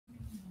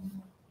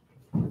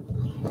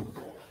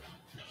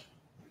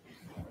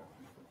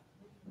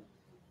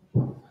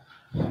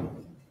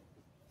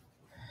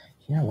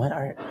You know what,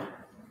 Art?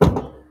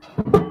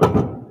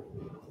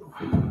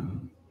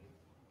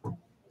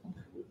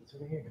 It's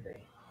over here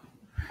today.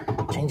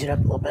 Change it up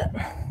a little bit.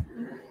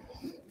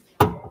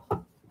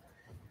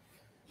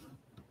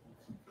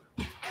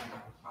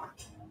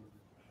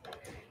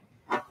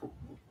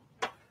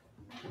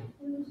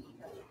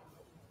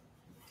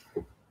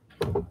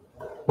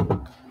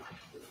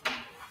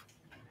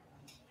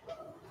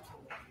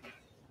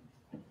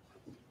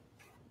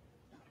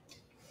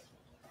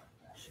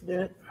 Should do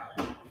it.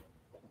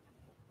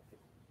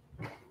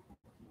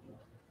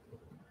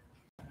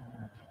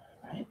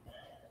 Right.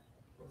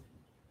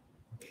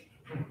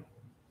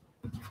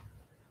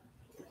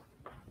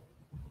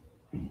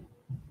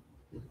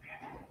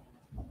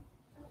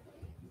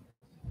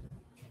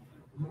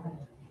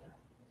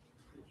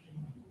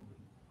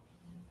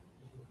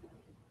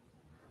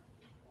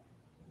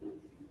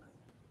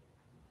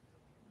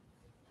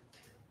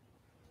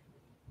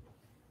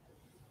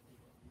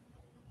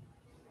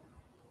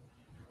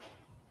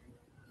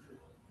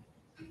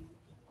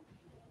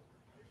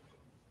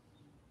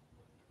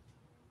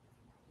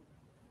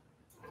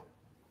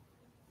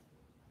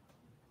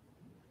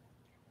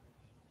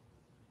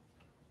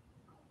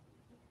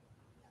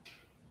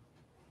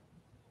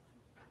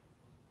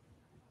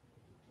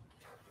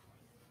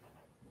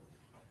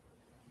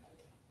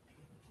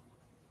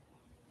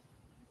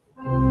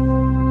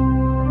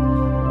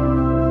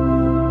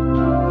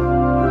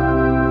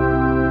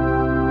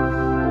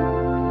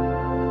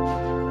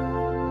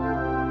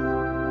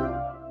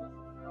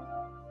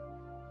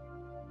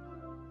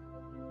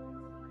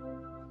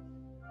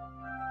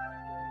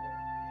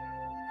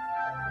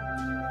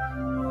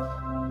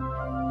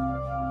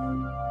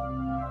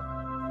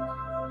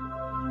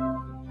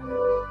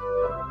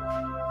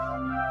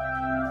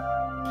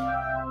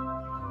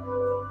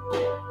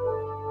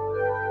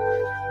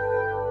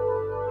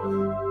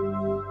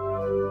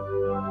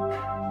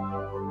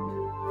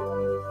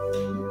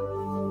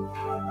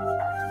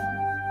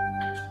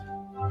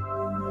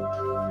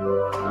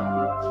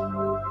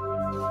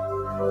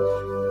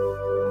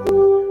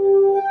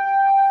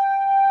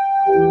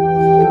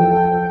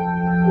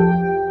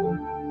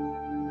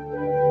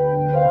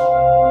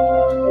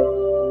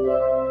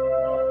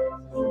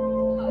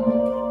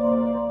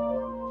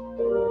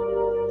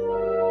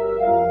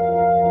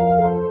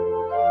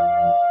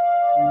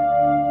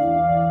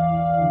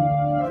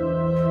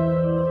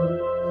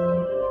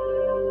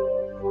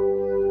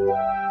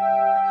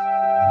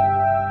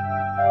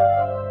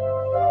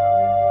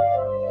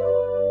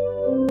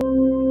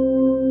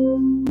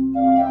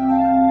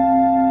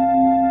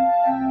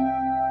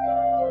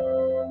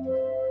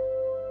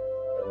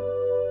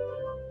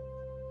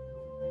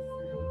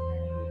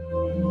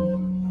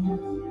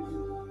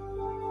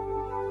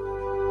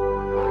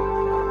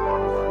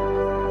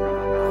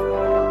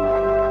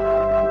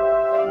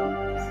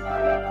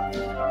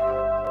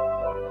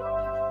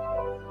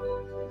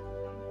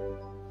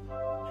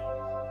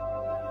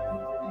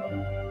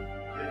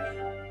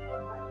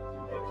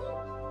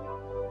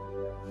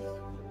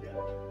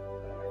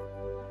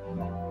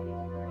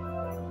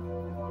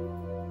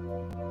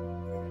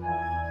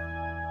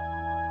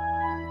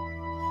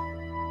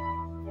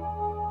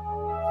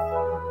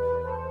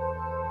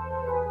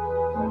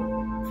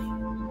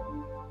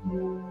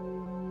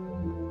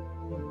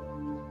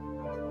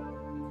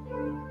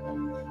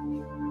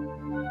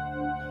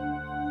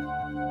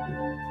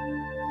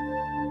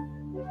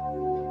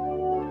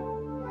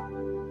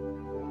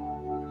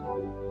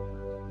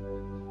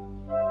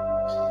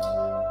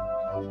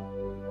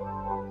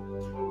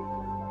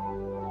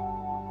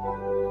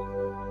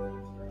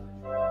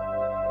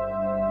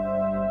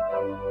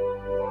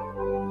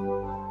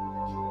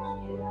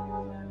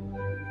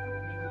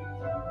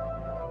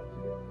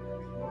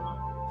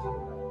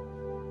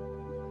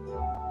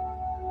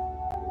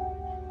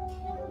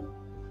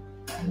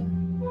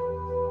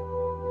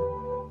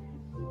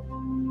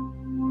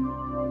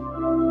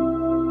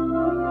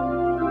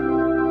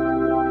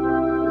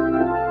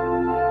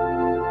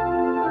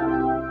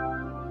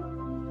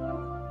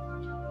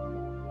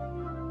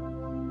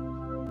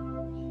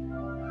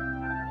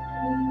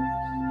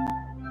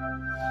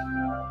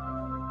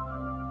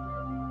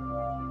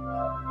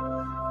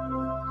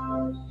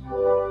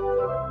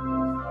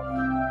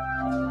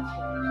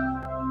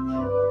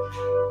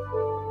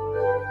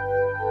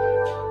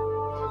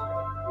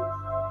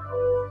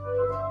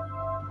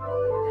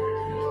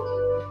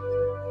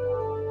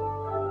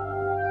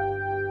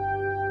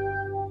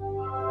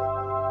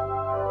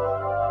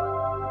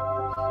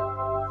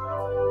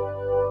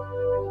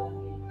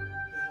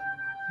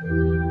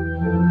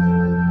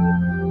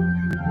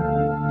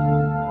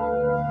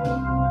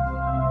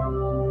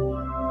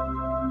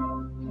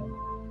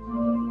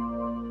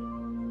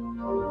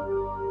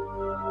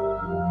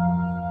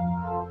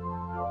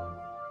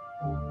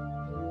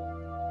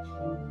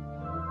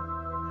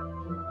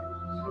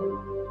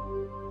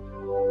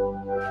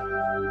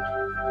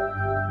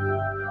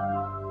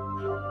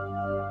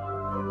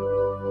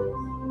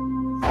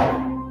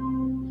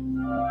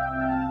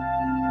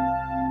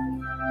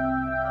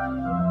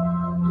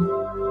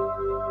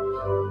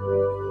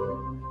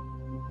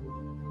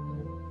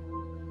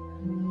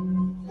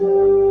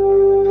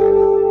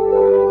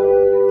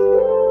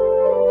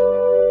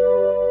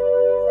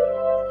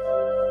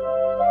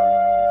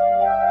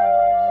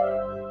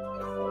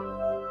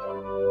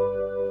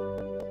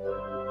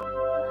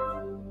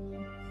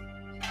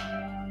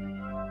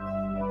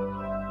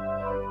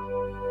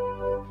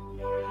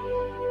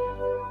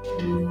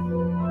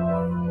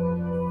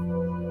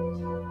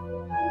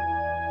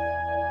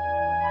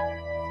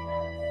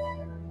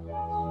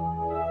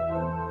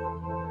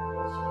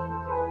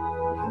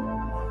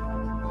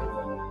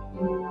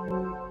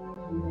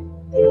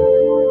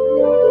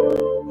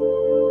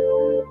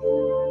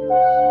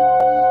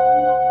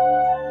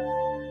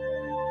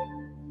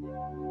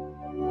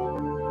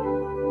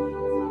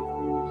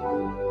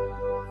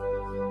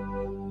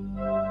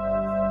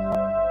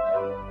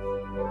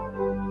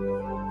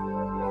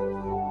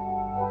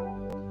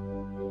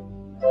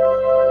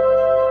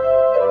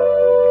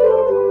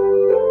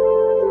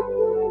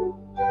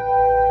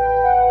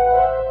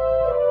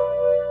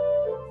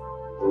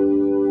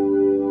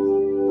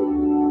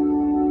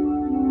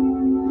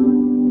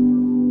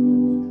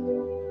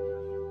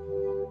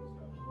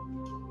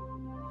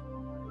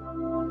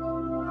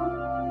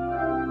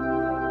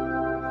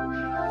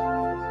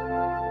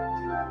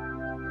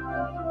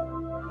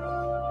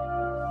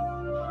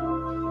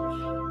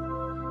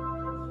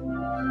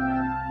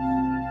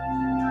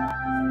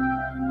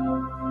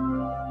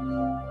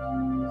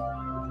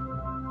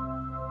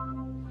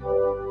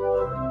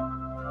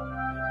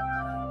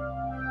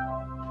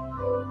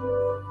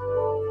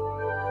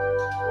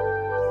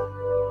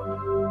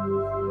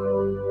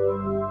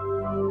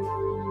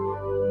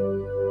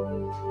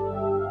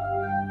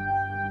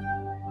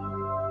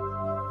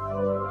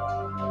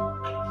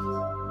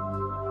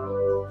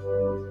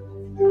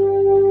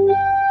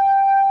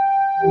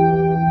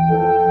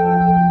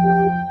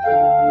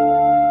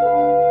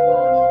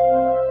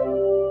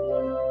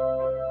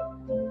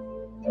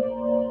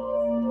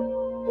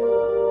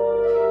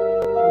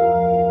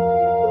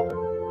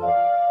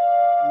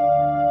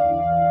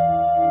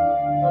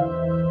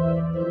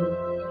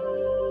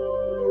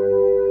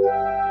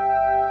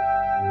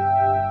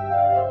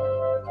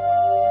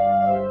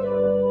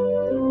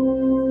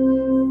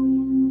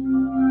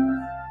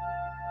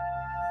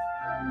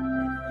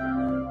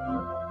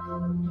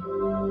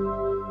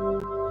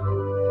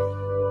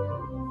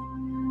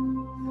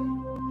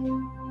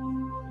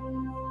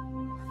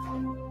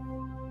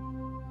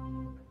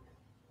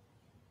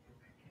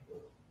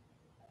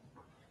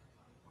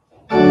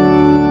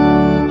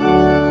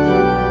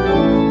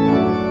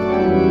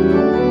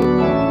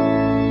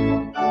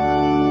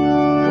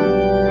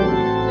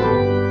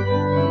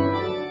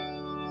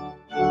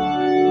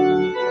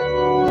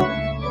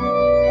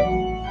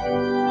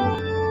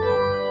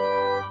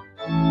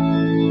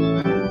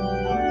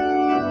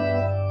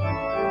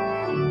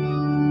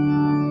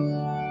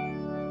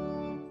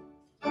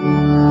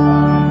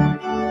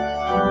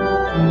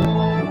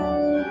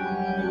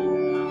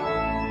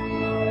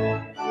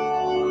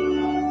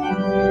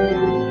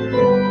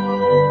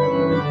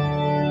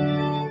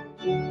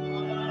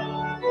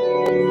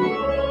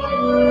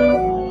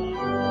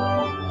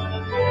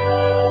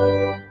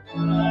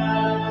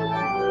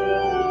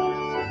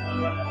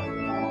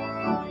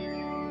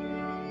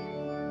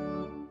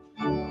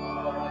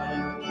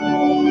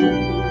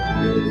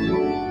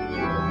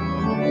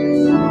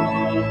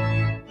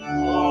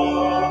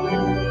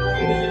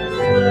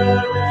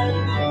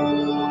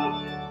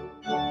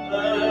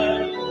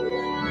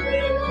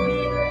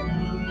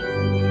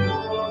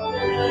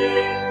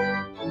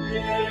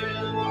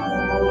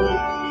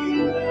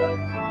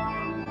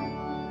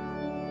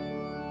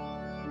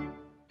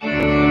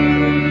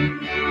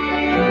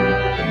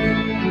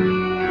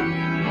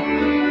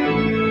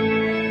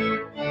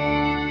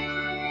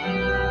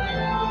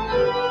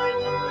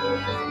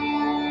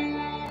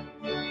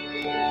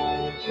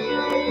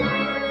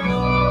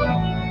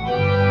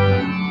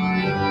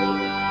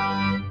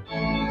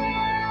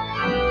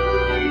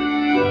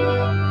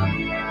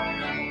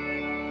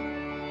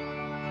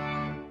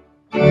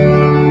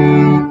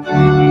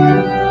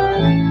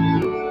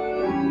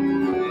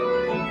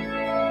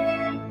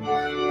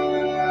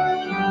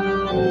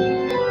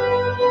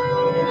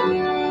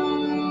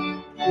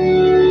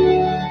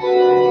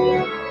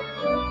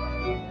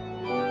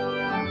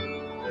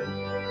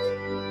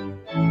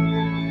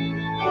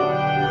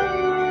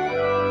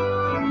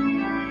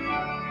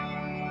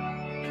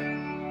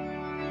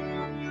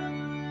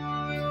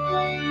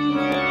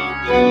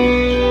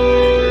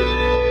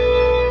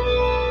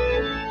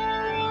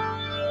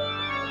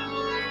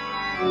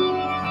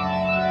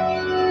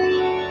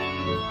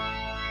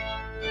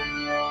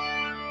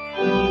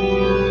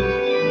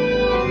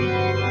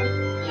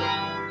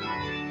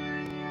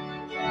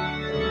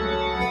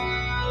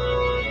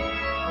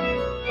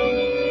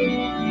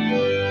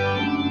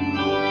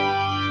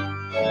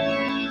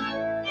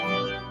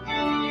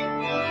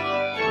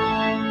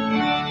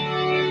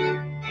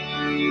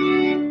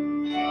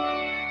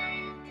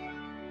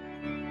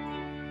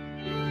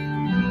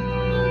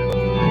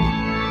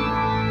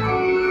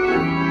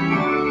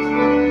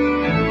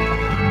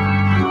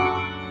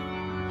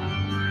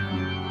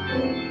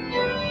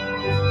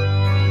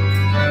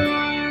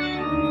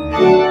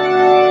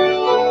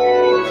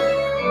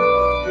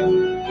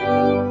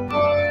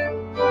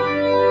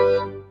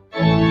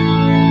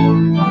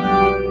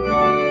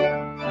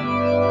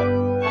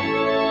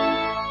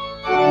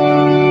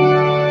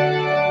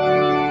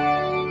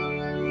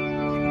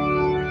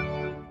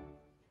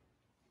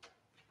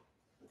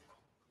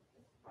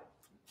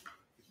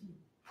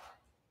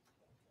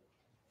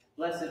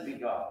 Blessed be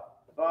God,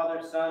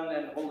 Father, Son,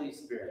 and Holy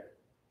Spirit.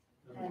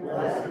 And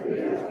blessed be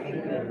his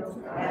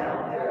kingdom,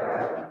 now and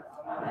forever.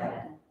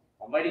 Amen.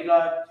 Almighty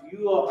God, to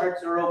you all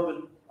hearts are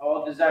open,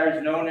 all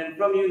desires known, and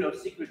from you no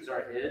secrets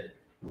are hid.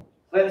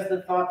 Cleanse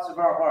the thoughts of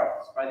our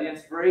hearts by the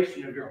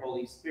inspiration of your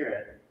Holy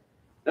Spirit,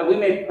 that we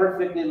may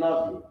perfectly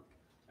love you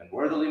and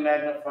worthily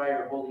magnify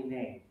your holy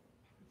name.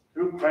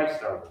 Through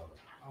Christ our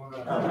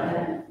Lord.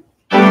 Amen.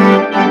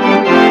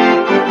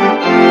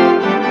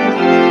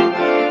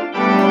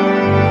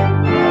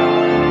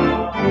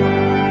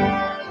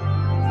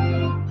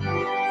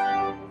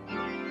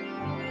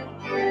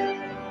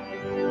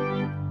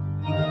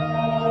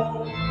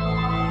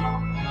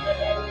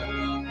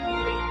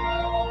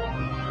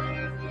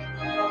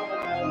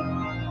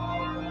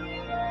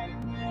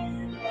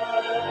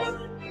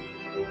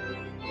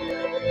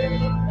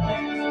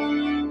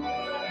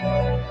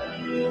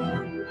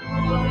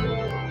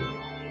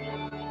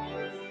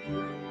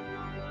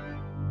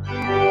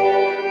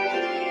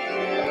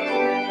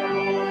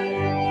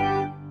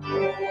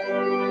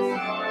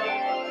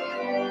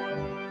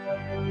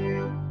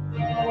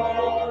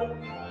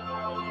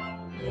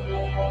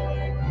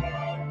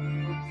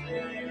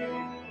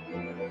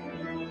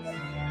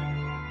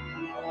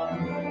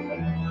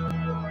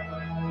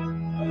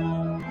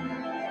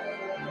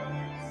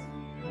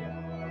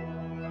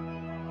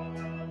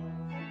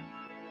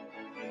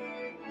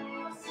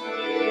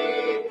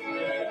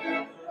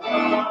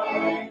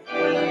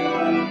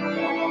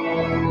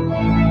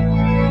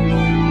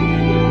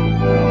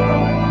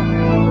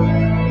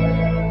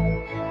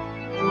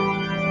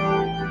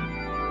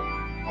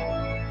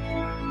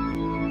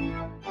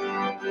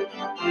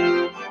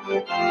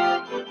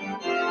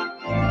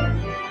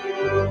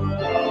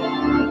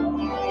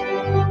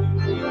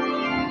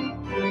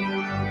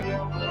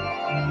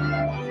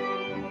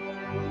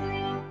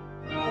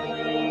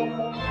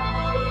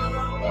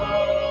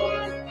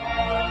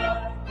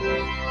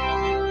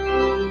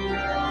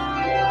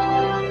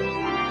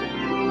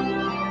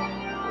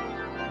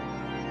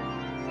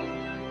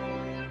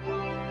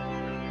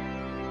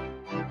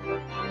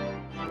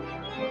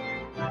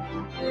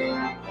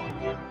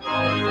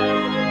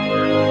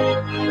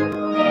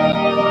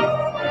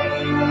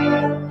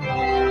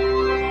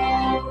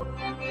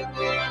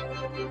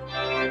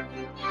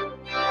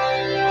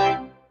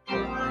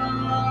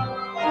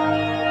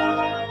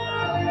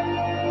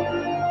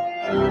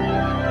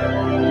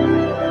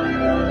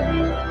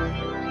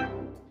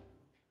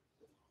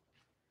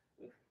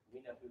 We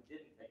know who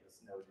didn't take a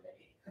snow day.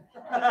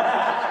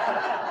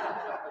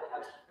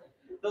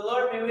 The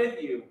Lord be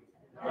with you.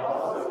 And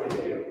also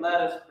with you.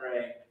 Let us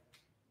pray.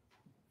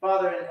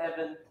 Father in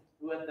heaven,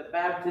 who at the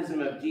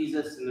baptism of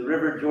Jesus in the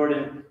river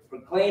Jordan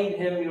proclaimed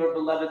him your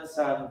beloved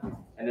Son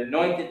and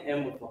anointed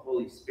him with the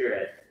Holy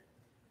Spirit,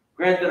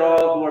 grant that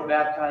all who are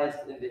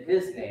baptized into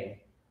his name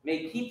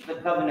may keep the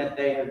covenant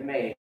they have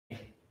made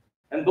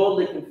and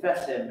boldly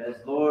confess him as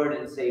Lord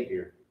and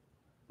Savior,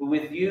 who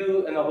with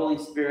you and the Holy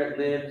Spirit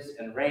lives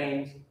and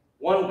reigns,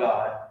 one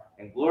God,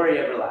 in glory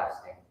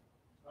everlasting.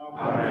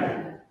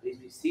 Amen. Please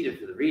be seated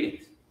for the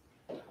readings.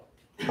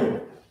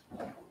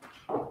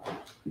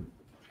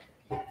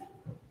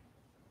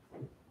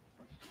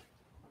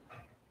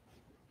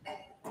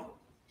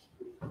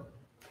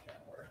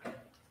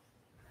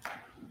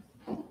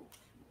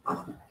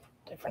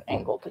 Different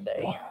angle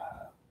today.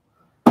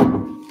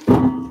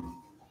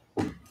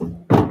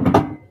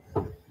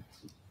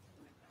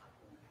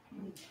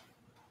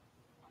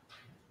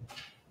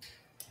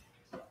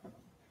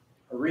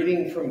 A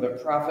reading from the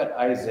prophet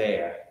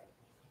Isaiah.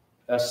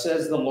 Thus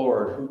says the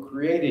Lord, who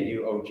created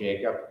you, O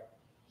Jacob,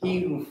 he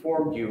who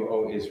formed you,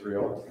 O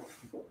Israel.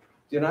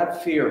 Do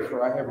not fear,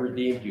 for I have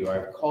redeemed you. I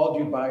have called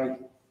you by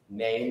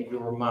name,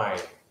 you are mine.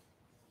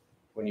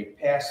 When you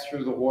pass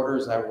through the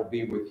waters, I will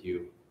be with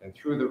you, and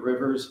through the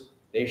rivers,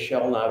 they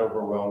shall not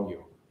overwhelm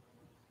you.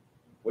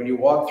 When you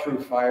walk through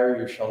fire,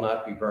 you shall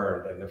not be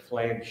burned, and the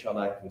flame shall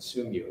not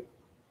consume you.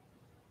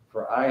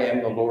 For I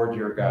am the Lord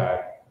your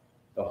God,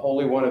 the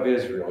Holy One of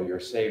Israel, your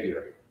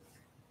Savior.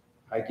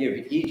 I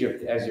give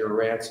Egypt as your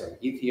ransom,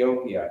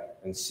 Ethiopia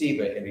and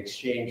Seba in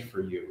exchange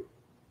for you.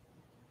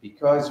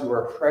 Because you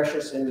are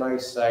precious in my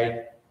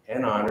sight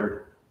and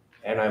honored,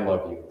 and I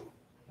love you.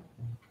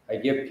 I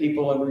give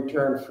people in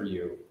return for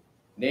you,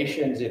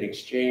 nations in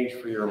exchange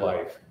for your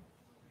life.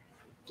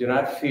 Do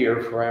not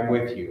fear, for I am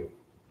with you.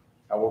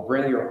 I will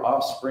bring your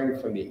offspring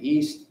from the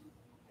east,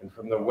 and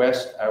from the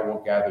west I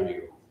will gather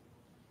you.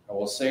 I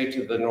will say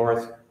to the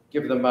north,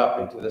 give them up,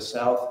 and to the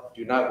south,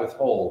 do not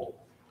withhold.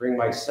 Bring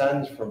my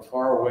sons from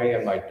far away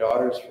and my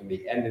daughters from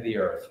the end of the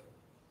earth.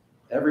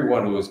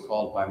 Everyone who is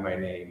called by my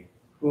name,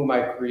 whom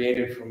I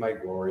created for my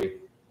glory,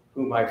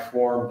 whom I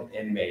formed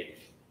and made.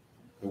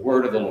 The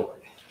word of the Lord.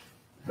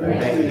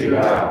 Thanks be to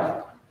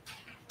God.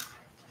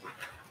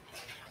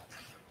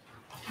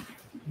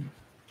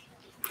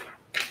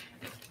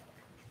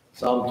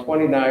 Psalm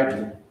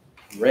 29,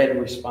 read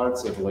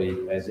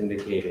responsively as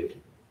indicated.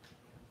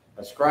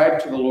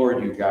 Ascribe to the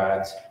Lord, you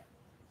gods.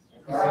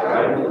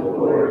 Ascribe to the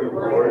Lord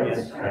glory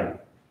and strength.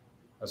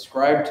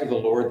 Ascribe to the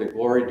Lord the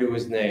glory due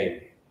his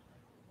name.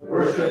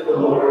 Worship the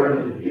Lord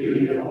in the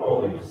beauty of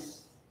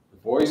holiness. The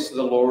voice of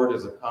the Lord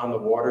is upon the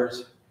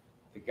waters.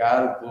 The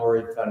God of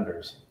glory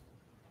thunders.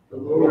 The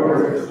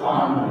Lord is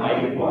upon the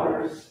mighty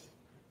waters.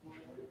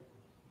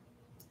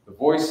 The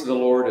voice of the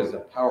Lord is a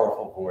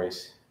powerful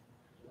voice.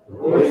 The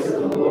voice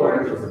of the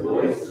Lord is the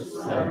voice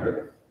of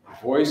thunder.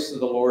 The voice of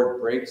the Lord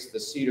breaks the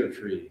cedar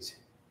trees.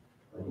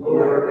 The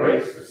Lord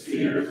breaks the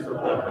cedars of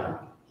Lebanon.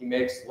 He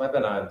makes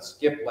Lebanon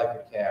skip like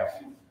a calf.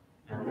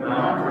 And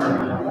Mount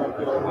Hermon like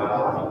a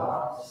wild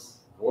ox.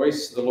 The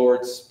voice of the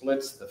Lord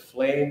splits the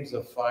flames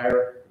of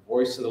fire. The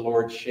voice of the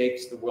Lord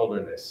shakes the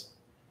wilderness.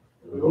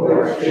 The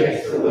Lord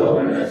shakes the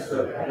wilderness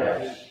of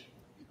Kadesh.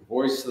 The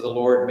voice of the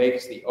Lord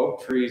makes the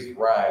oak trees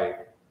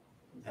writhe.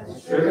 And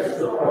strips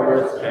the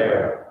forest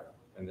bare.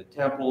 And the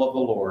temple of the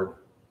Lord.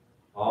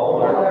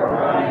 All are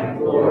crying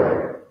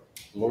glory.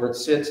 The Lord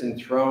sits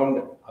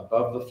enthroned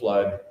above the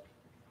flood.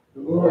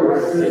 The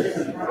Lord sits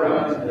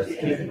enthroned as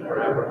king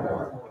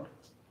forevermore.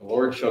 The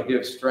Lord shall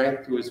give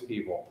strength to his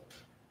people.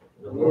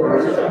 The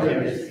Lord shall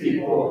give his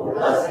people a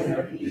blessing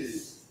of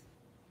peace.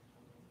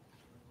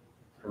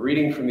 A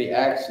reading from the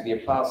Acts of the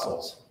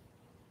Apostles.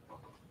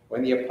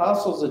 When the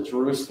apostles at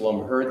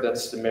Jerusalem heard that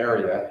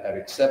Samaria had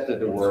accepted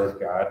the word of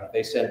God,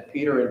 they sent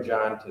Peter and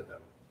John to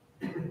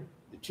them.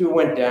 The two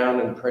went down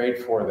and prayed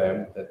for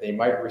them that they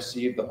might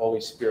receive the Holy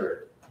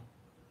Spirit.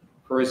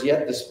 For as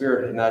yet the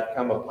Spirit had not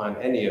come upon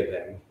any of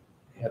them.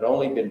 They had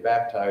only been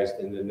baptized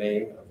in the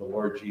name of the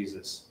Lord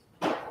Jesus.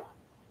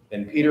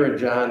 Then Peter and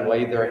John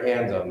laid their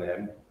hands on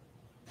them,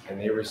 and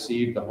they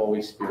received the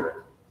Holy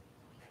Spirit.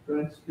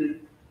 Thanks be.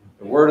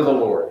 The word of the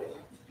Lord.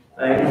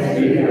 Thanks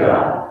be to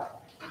God.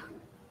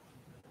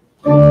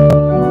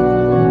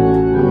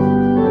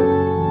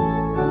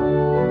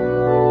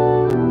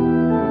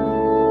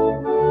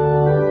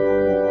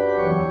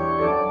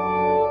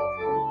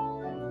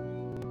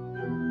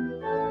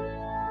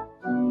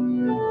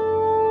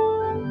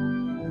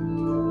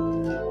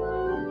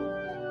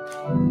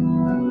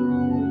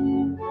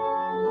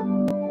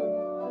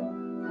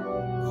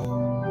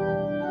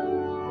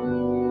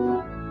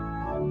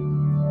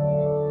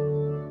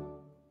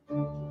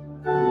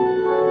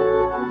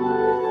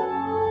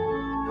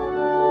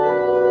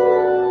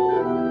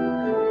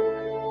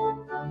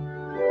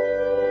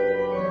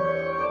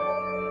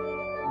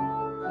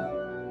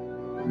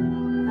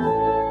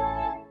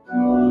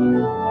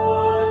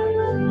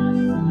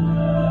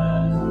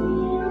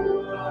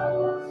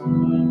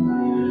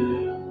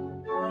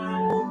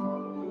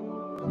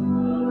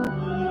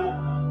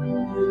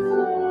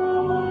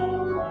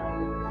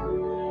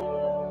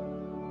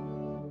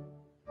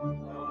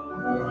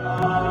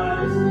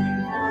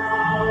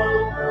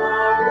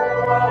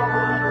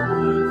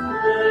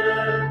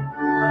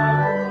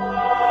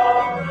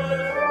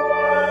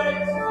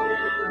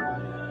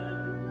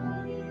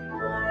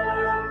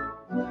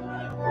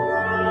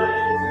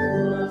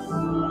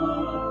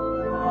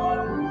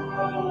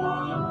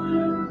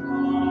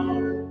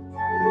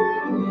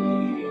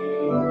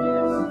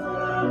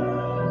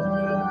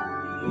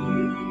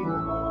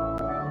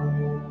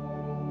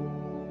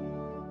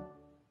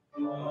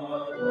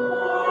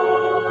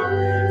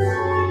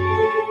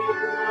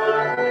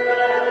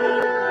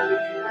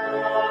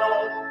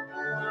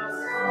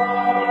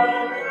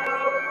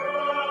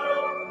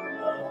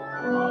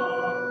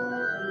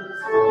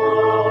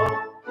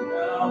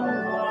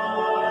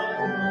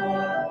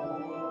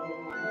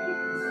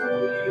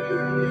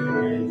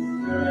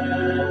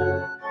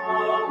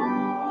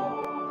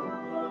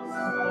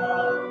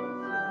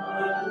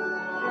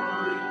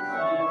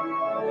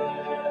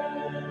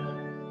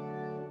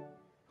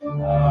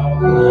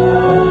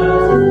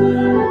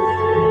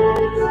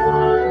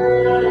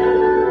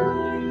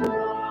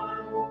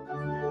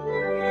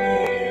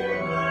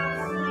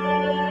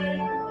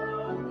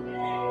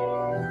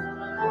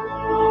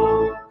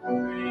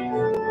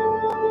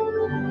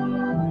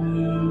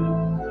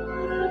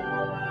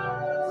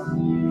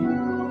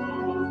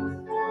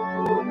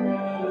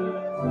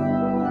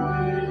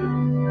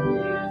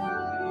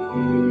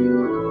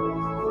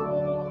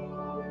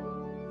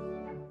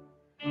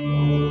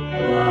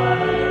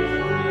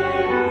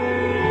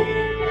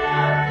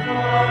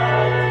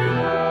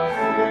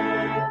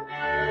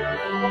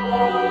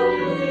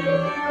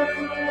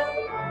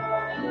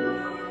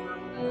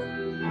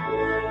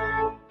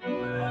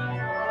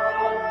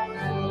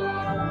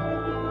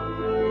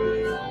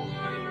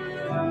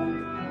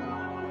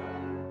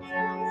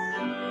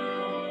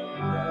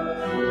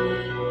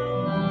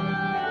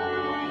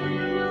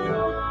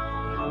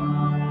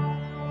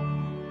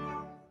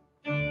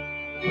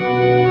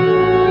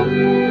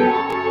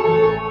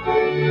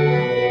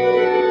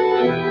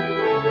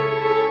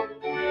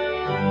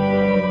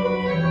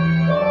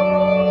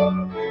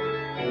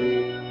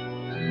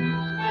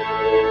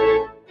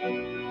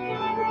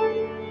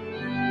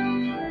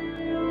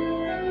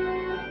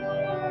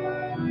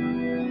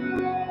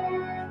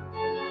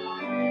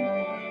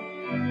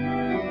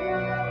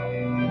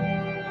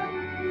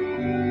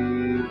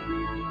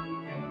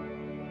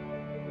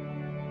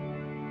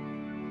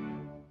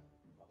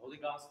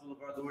 Gospel of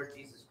our Lord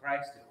Jesus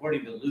Christ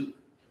according to Luke.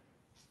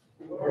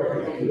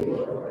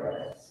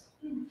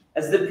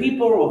 As the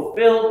people were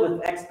filled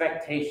with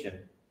expectation,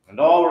 and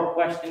all were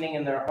questioning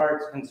in their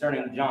hearts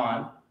concerning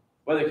John,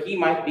 whether he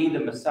might be the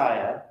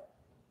Messiah,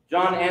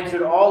 John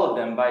answered all of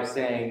them by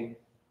saying,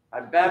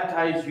 I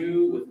baptize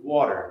you with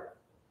water,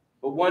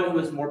 but one who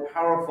is more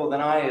powerful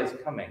than I is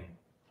coming.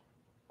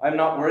 I am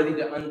not worthy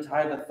to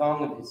untie the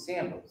thong of his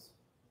sandals.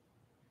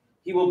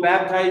 He will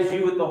baptize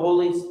you with the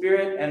Holy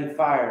Spirit and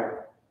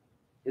fire.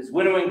 His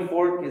winnowing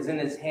fork is in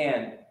his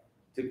hand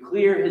to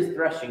clear his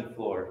threshing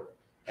floor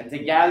and to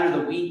gather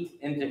the wheat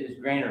into his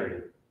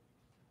granary.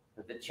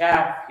 But the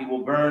chaff he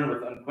will burn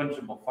with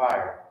unquenchable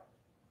fire.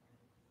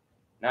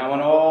 Now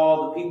when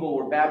all the people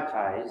were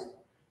baptized,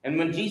 and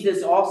when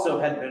Jesus also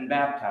had been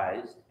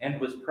baptized and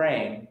was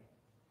praying,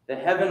 the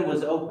heaven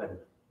was opened,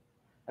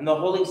 and the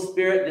Holy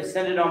Spirit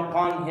descended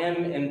upon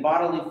him in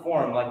bodily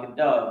form like a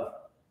dove.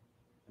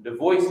 And a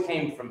voice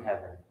came from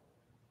heaven,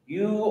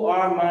 You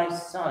are my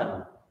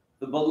Son,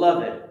 the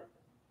Beloved.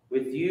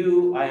 With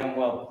you I am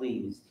well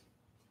pleased.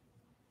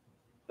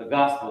 The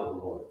Gospel of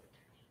the Lord.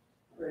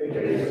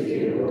 Praise to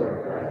you,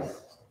 Lord Christ.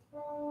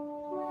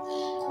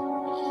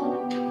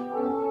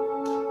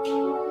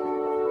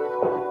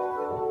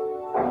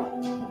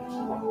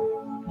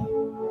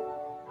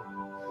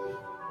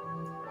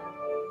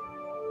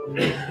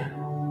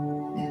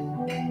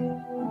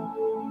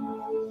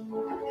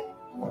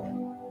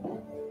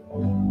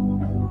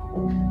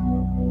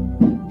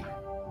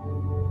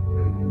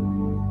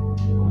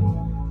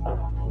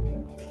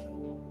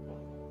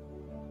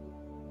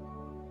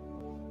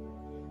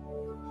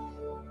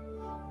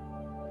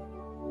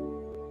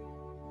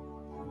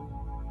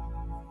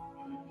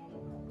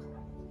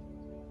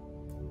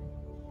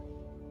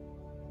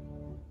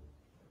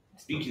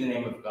 Speak in the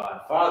name of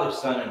God, Father,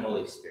 Son, and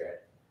Holy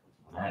Spirit.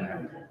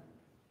 Amen.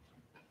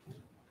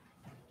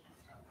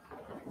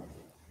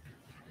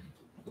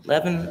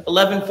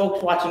 11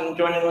 folks watching and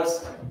joining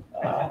us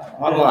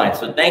online.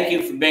 So thank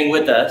you for being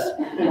with us.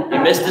 You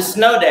missed a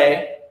snow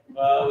day.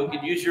 We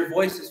could use your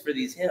voices for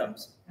these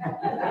hymns.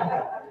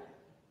 The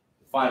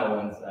final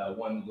one's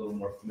one a little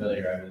more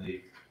familiar, I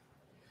believe.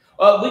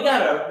 We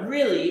got a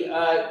really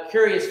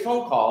curious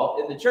phone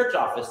call in the church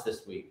office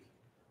this week.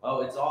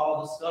 Oh, it's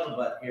all the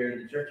scuttlebutt here in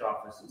the church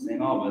office at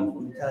St. Alban,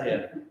 let me tell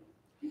you.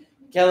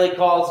 Kelly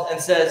calls and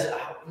says,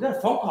 we got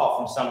a phone call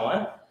from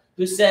someone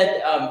who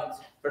said,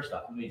 first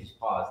off, let me just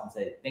pause and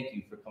say thank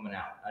you for coming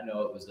out. I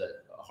know it was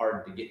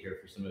hard to get here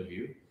for some of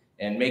you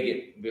and make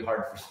it be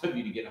hard for some of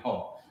you to get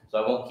home.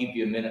 So I won't keep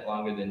you a minute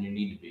longer than you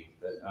need to be.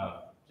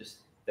 But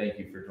just thank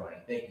you for joining.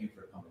 Thank you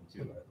for coming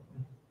too.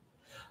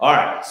 All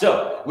right,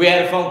 so we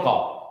had a phone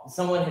call.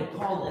 Someone had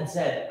called and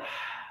said,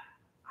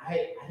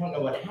 I don't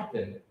know what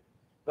happened.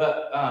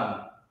 But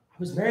I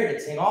was married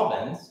at St.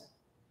 Albans,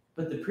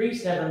 but the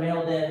priest never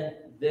mailed in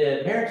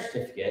the marriage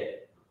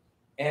certificate.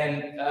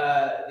 And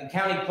the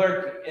county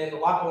clerk in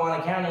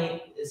Lackawanna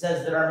County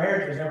says that our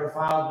marriage was never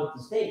filed with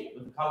the state,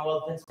 with the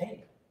Commonwealth of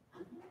Pennsylvania.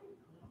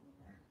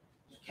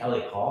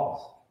 Kelly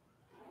calls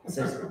and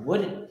says,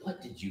 what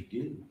did you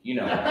do? You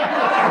know.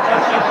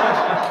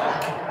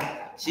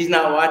 She's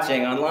not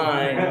watching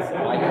online, so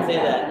I can say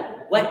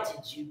that. What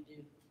did you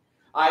do?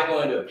 I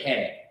go into a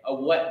panic.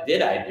 What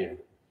did I do?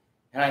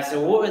 And I said,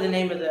 well, what were the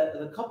name of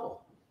the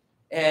couple?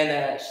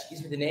 And she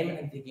gives me the name, and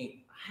I'm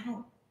thinking, I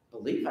don't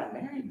believe I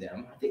married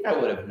them. I think I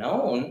would have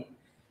known.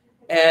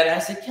 And I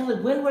said, Kelly,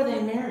 when were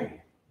they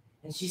married?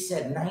 And she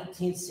said,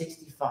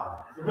 1965.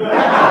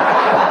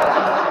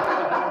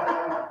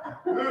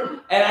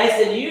 And I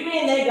said, you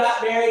mean they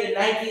got married in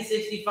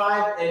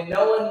 1965 and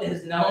no one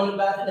has known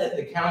about it at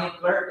the county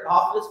clerk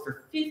office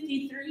for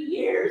 53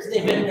 years?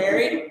 They've been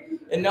married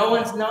and no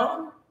one's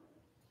known?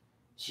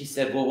 She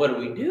said, well, what do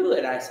we do?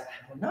 And I said,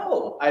 I don't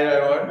know. I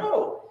don't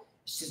know.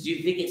 She says, do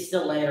you think it's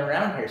still laying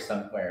around here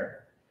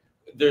somewhere?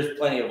 There's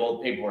plenty of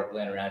old paperwork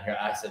laying around here.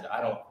 I said,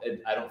 I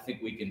don't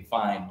think we can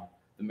find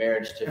the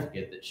marriage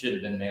certificate that should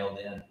have been mailed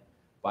in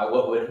by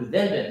what would have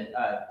then been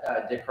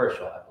Dick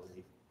Herschel, I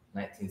believe,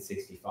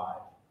 1965.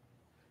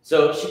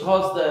 So she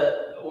calls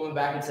the woman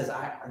back and says,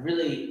 I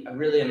really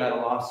am at a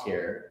loss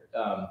here.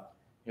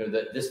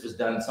 That this was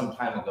done some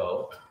time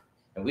ago,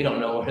 and we don't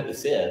know where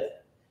this is.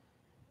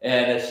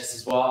 And she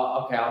says,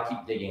 well, okay, I'll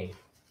keep digging.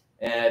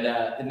 And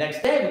the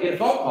next day, we get a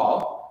phone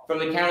call from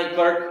the county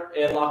clerk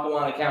in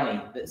Lackawanna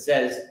County that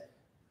says,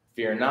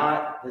 fear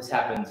not, this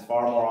happens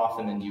far more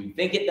often than you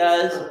think it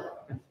does.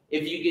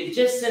 If you could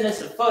just send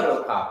us a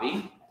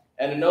photocopy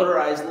and a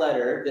notarized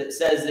letter that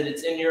says that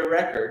it's in your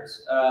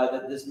records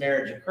that this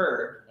marriage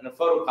occurred, and a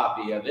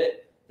photocopy of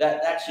it,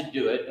 that should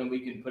do it, and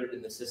we can put it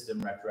in the system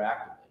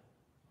retroactively.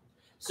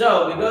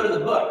 So we go to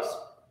the books,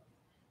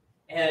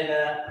 and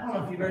I don't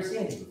know if you've ever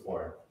seen these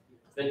before,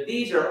 but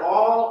these are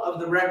all of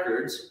the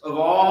records of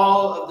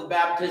all of the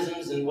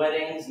baptisms and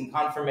weddings and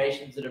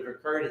confirmations that have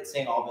occurred at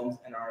St. Albans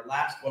in our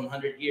last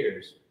 100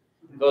 years.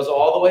 It goes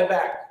all the way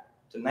back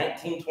to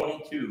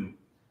 1922.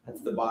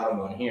 That's the bottom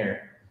one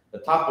here. The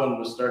top one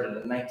was started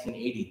in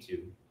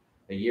 1982,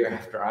 a year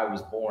after I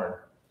was born.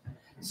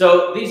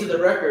 So these are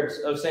the records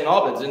of St.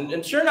 Albans.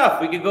 And sure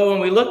enough, we could go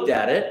and we looked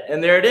at it,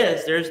 and there it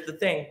is. There's the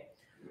thing.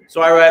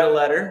 So I write a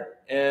letter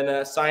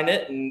and sign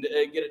it and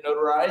get it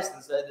notarized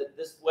and said that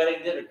this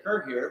wedding did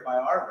occur here by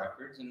our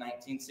records in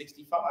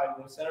 1965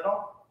 when we sent it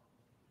off.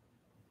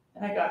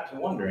 And I got to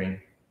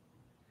wondering,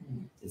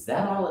 is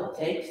that all it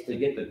takes to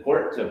get the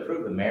court to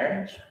approve a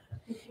marriage?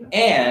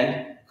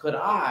 And could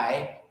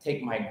I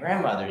take my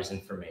grandmother's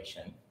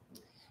information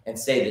and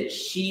say that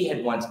she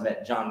had once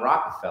met John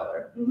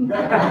Rockefeller and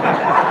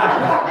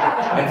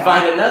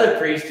find another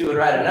priest who would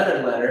write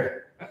another letter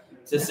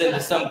to send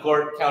to some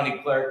county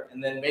clerk,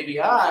 and then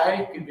maybe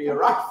I could be a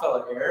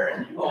Rockefeller heir,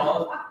 and you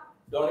all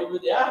don't even,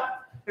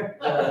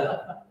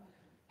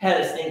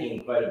 had us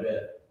thinking quite a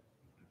bit.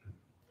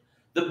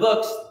 The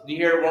books, you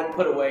hear, weren't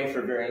put away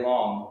for very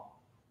long.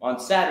 On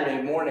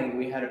Saturday morning,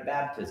 we had a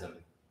baptism,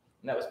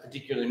 and that was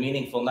particularly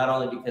meaningful, not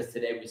only because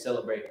today we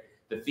celebrate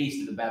the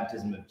feast of the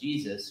baptism of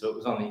Jesus, so it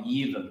was on the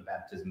eve of the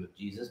baptism of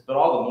Jesus, but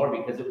all the more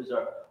because it was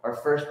our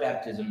first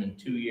baptism in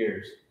 2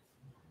 years.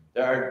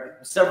 There are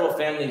several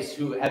families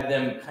who have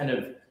them kind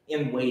of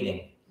in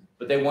waiting,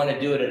 but they want to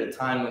do it at a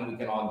time when we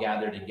can all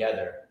gather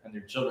together and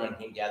their children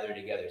can gather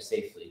together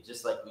safely,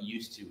 just like we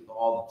used to, with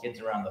all the kids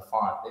around the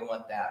font. They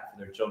want that for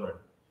their children.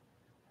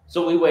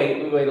 So we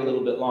wait a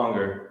little bit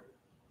longer.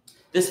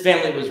 This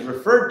family was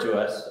referred to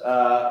us,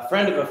 a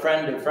friend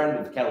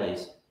of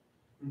Kelly's.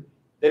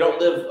 They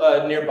don't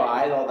live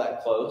nearby, all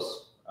that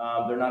close.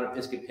 They're not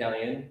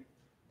Episcopalian.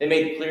 They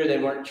made it clear they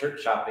weren't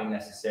church shopping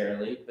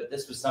necessarily, but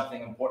this was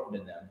something important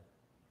to them.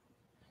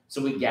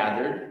 So we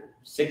gathered,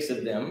 6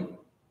 of them,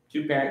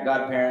 2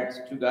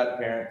 godparents,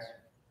 godparent,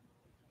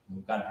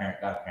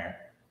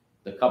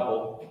 the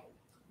couple,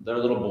 their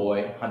little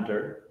boy,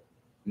 Hunter,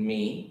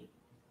 me,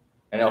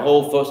 and a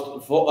whole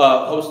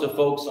host of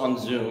folks on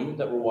Zoom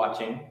that were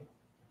watching.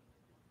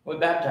 We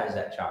baptized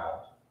that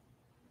child.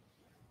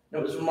 And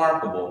it was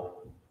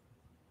remarkable.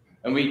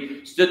 And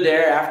we stood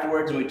there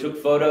afterwards and we took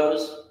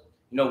photos.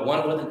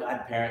 One with the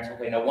godparents.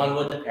 Okay, now one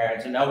with the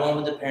parents, and now one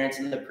with the parents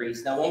and the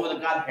priest. Now one with the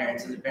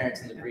godparents and the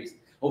parents and the priest.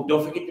 Oh,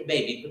 don't forget the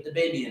baby. Put the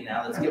baby in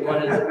now. Let's get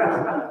one in.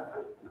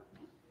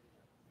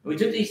 We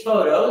took these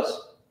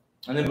photos,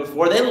 and then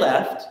before they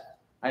left,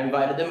 I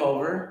invited them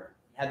over,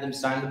 had them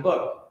sign the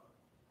book.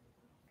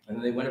 And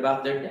then they went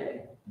about their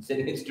day.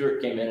 Sidney and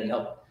Stuart came in and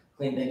helped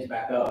clean things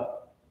back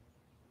up.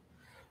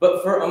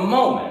 But for a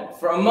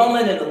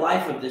moment in the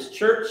life of this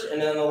church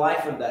and in the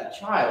life of that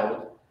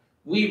child,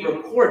 we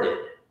recorded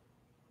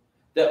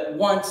that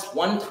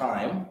one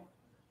time,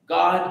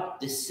 God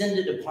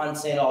descended upon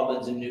St.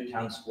 Albans in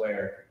Newtown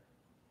Square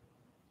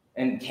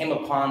and came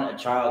upon a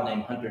child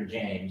named Hunter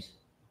James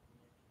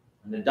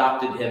and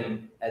adopted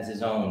him as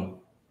his own,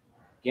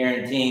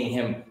 guaranteeing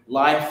him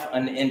life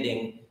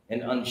unending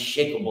and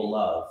unshakable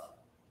love.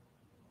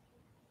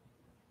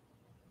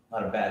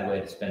 Not a bad way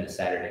to spend a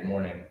Saturday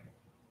morning.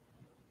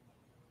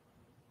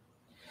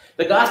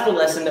 The gospel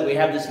lesson that we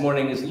have this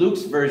morning is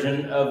Luke's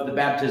version of the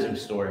baptism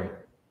story.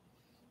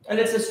 And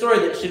it's a story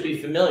that should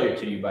be familiar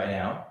to you by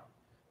now.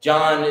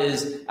 John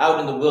is out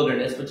in the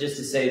wilderness, which is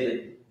to say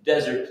the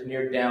desert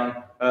near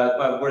down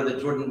where the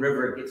Jordan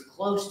River gets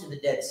close to the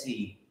Dead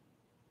Sea.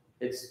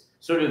 It's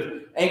sort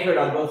of anchored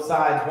on both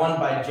sides, one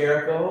by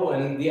Jericho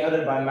and the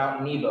other by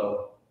Mount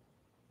Nebo.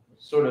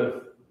 Sort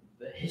of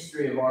the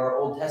history of our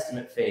Old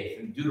Testament faith.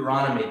 In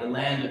Deuteronomy, the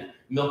land of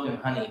milk and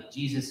honey,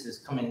 Jesus is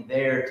coming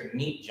there to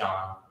meet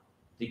John,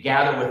 to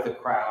gather with the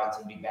crowds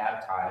and be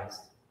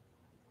baptized.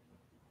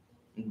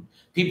 And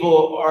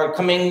people are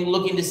coming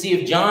looking to see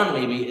if John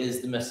maybe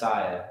is the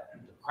Messiah.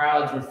 The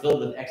crowds were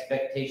filled with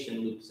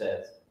expectation, Luke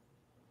says.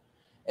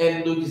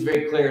 And Luke is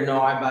very clear,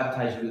 no, I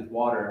baptize you with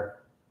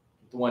water.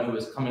 The one who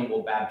is coming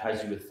will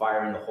baptize you with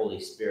fire and the Holy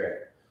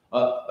Spirit.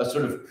 A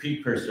sort of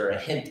precursor, a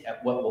hint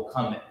at what will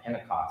come at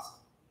Pentecost.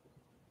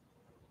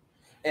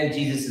 And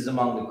Jesus is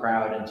among the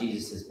crowd, and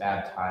Jesus is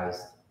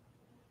baptized.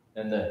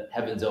 And the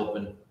heavens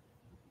open.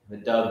 The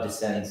dove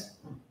descends,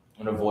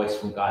 and a voice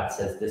from God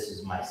says, "This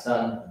is my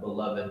Son,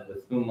 beloved,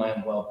 with whom I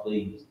am well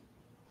pleased."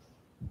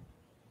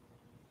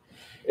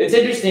 It's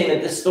interesting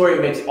that this story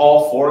makes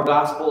all 4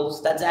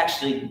 Gospels. That's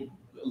actually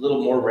a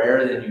little more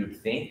rare than you would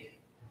think.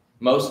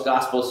 Most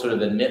Gospels sort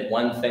of admit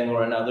one thing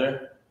or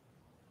another.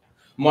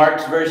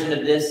 Mark's version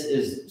of this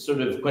is sort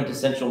of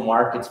quintessential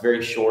Mark. It's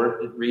very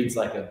short. It reads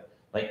like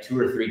 2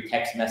 or 3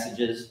 text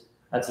messages.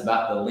 That's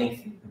about the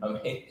length.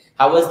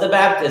 How was the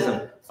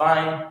baptism?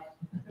 Fine.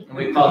 And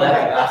we call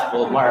that the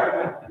Gospel of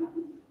Mark.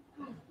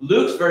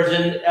 Luke's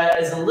version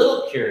is a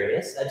little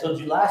curious. I told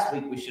you last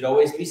week we should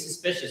always be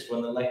suspicious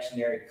when the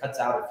lectionary cuts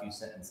out a few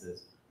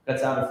sentences,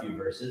 cuts out a few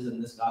verses,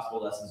 and this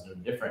gospel lessons are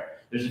different.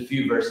 There's a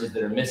few verses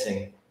that are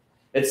missing.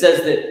 It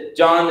says that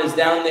John is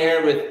down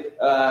there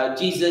with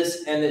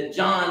Jesus, and that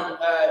John,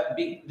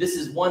 this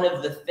is one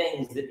of the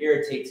things that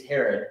irritates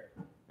Herod,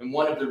 and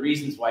one of the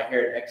reasons why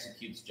Herod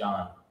executes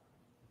John.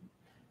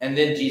 And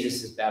then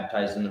Jesus is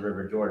baptized in the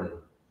River Jordan.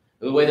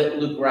 The way that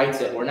Luke writes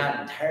it, we're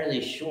not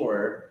entirely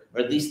sure,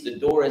 or at least the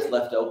door is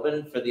left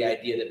open for the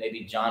idea that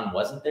maybe John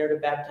wasn't there to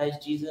baptize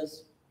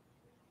Jesus.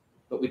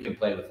 but we can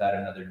play with that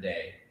another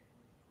day.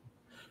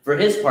 For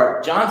his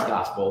part, John's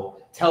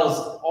gospel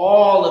tells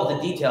all of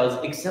the details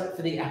except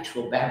for the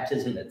actual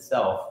baptism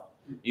itself.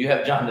 You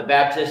have John the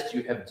Baptist,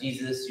 you have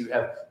Jesus, you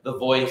have the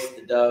voice,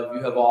 the dove,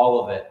 you have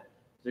all of it.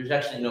 There's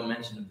actually no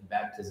mention of the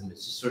baptism.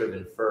 It's just sort of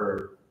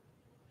inferred.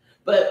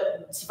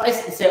 But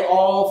suffice it to say,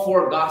 all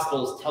four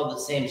Gospels tell the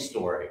same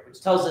story,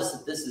 which tells us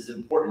that this is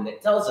important.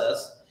 It tells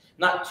us,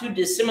 not too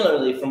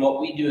dissimilarly from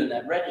what we do in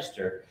that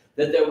register,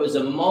 that there was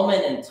a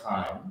moment in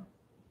time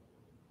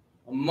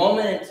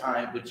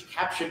which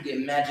captured the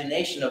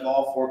imagination of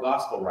all four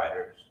Gospel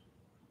writers,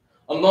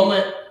 a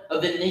moment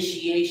of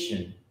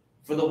initiation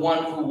for the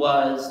one who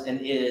was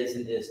and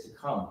is to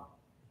come.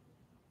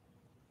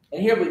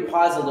 And here we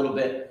pause a little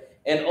bit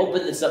and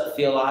open this up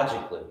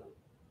theologically,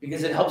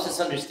 because it helps us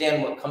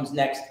understand what comes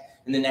next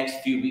in the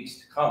next few weeks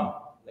to come.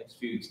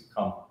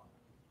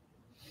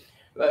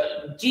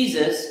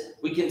 Jesus,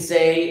 we can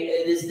say,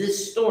 it is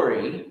this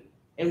story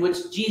in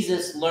which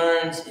Jesus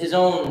learns his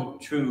own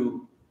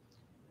true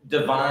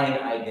divine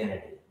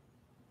identity.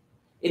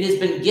 It has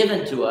been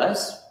given to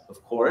us,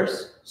 of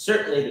course,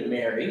 certainly to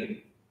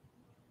Mary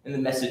in the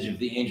message of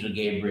the angel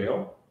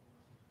Gabriel,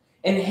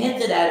 and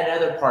hinted at in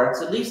other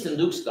parts, at least in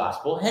Luke's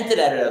gospel, hinted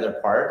at in other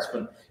parts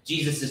when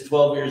Jesus is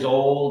 12 years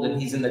old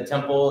and he's in the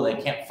temple and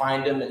they can't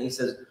find him. And he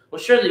says,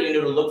 well, surely you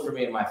knew to look for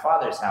me in my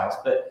Father's house.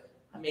 But,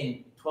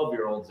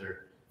 12-year-olds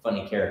are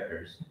funny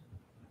characters.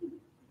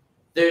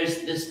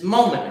 There's this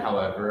moment,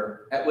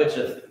 however, at which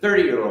a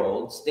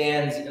 30-year-old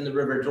stands in the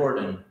River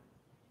Jordan,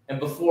 and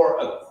before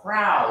a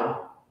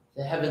crowd,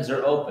 the heavens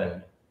are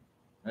opened,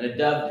 and a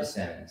dove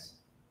descends,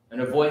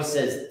 and a voice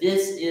says,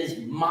 "This is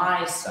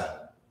my Son,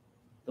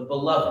 the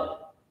beloved,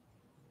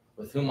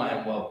 with whom I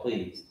am well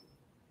pleased."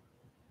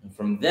 And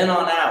from then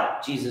on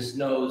out, Jesus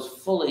knows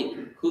fully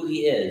who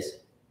he is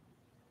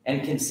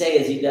and can say,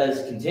 as he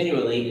does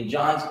continually in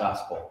John's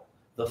gospel,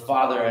 "The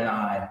Father and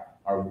I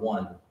are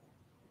one."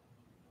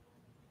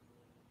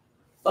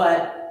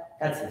 But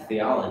that's the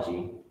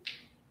theology.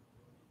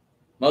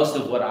 Most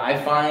of what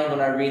I find when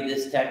I read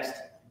this text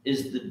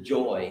is the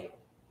joy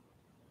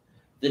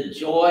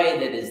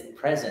that is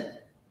present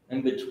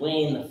in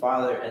between the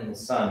Father and the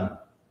Son.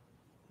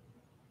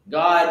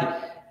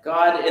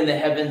 God in the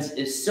heavens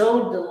is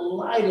so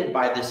delighted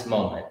by this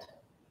moment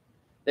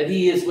that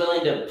he is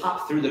willing to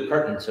pop through the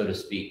curtain, so to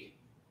speak,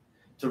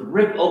 to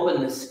rip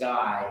open the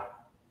sky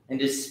and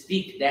to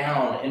speak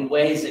down in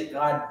ways that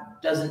God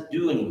doesn't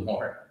do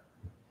anymore.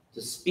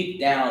 To speak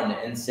down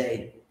and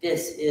say,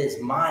 "This is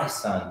my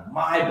Son,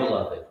 my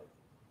beloved,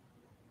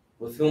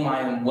 with whom I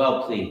am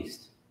well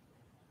pleased."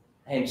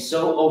 I am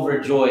so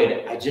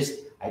overjoyed, I just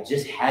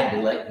had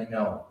to let you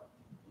know.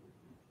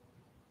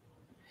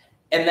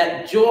 And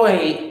that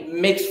joy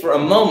makes for a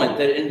moment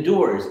that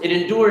endures. It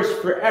endures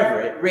forever.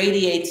 It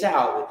radiates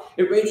out.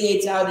 It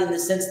radiates out in the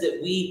sense that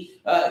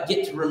we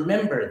get to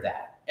remember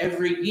that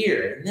every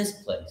year in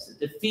this place, at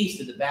the feast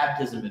of the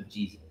baptism of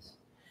Jesus.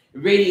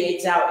 It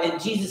radiates out in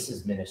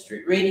Jesus' ministry.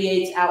 It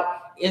radiates out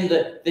in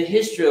the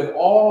history of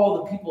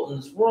all the people in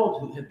this world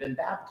who have been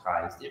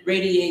baptized. It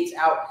radiates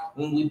out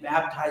when we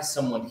baptize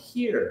someone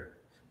here,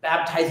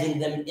 baptizing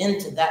them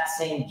into that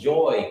same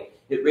joy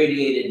it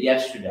radiated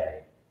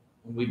yesterday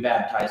when we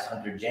baptized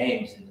Hunter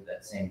James into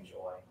that same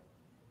joy.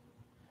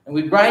 And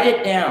we write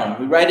it down.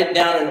 We write it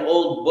down in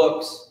old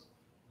books.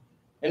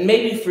 And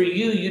maybe for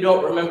you, you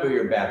don't remember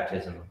your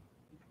baptism.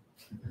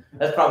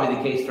 That's probably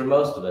the case for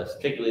most of us,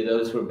 particularly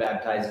those who were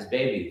baptized as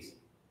babies.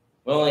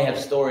 We only have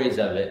stories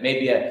of it,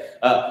 maybe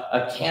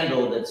a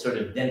candle that's sort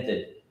of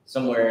dented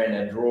somewhere in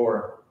a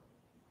drawer.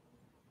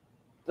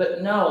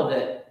 But know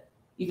that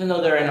even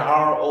though they're in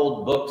our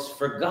old books,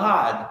 for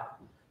God,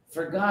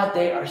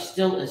 they are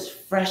still as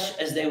fresh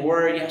as they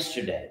were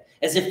yesterday,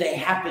 as if they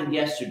happened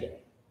yesterday.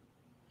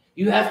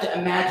 You have to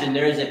imagine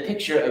there is a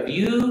picture of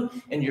you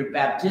in your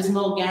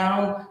baptismal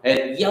gown,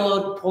 a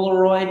yellowed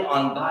Polaroid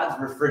on God's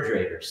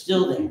refrigerator,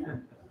 still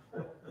there.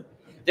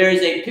 There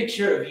is a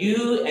picture of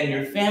you and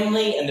your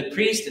family and the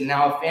priest, and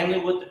now a family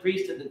with the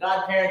priest and the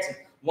godparents, and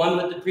one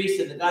with the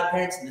priest and the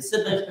godparents and the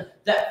siblings.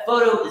 That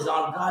photo is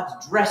on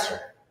God's dresser.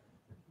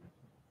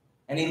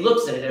 And he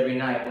looks at it every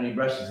night when he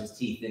brushes his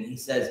teeth, and he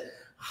says,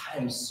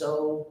 I'm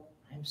so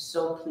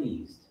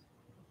pleased.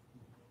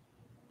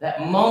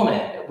 That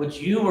moment at which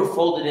you were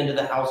folded into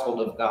the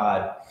household of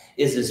God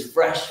is as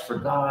fresh for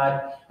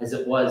God as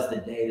it was the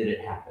day that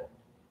it happened.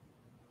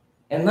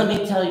 And let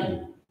me tell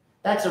you,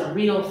 that's a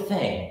real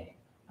thing.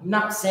 I'm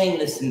not saying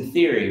this in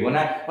theory. When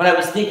I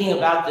was thinking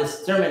about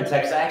this sermon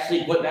text, I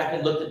actually went back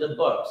and looked at the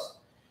books.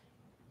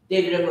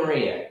 David and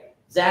Maria,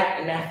 Zach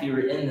and Matthew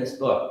are in this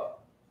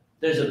book.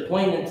 There's a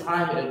point in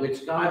time at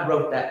which God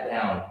wrote that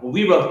down. Well,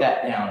 we wrote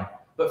that down,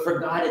 but for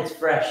God, it's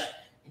fresh.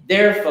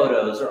 Their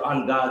photos are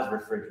on God's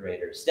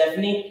refrigerator.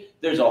 Stephanie,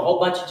 there's a whole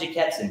bunch of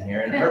Jaquettes in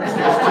here, and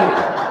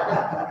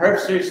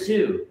Herbsters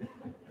too.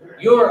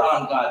 You're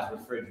on God's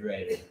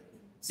refrigerator.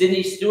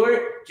 Sydney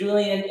Stewart,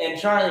 Julian, and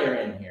Charlie are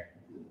in here.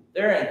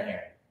 They're in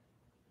here.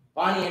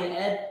 Bonnie and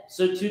Ed,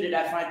 so too did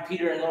I find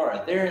Peter and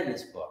Laura. They're in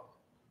this book.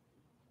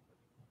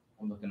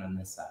 I'm looking on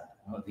this side.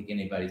 I don't think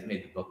anybody's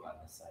made the book on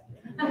this side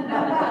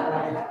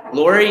yet.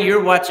 Lori,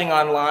 you're watching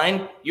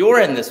online.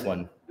 You're in this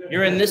one.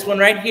 You're in this one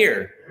right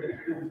here.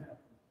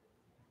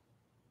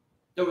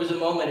 There was a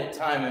moment in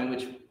time in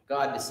which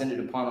God descended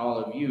upon all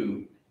of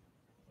you.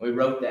 We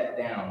wrote that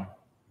down,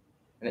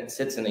 and it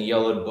sits in a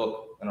yellowed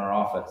book in our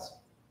office.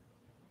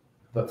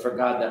 But for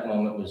God, that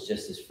moment was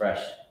just as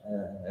fresh,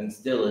 and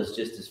still is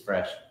just as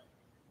fresh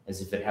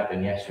as if it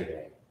happened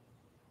yesterday.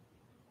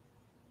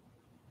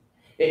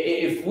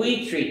 If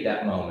we treat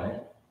that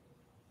moment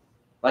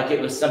like it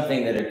was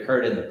something that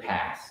occurred in the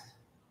past,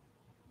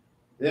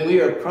 then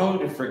we are prone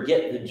to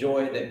forget the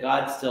joy that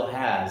God still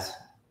has,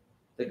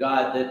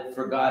 that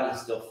for God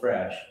is still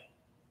fresh.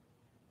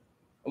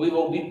 We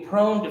will be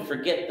prone to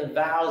forget the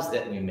vows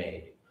that we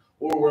made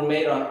or were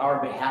made on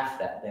our behalf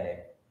that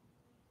day.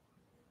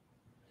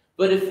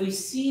 But if we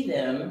see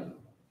them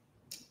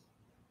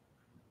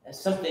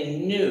as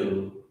something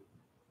new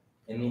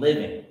in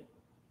living,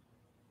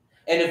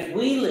 and if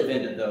we live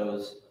into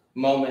those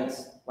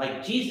moments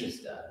like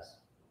Jesus does,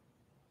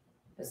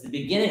 as the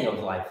beginning of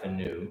life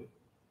anew,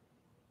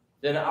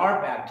 then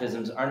our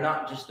baptisms are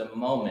not just a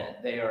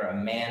moment, they are a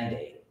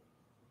mandate.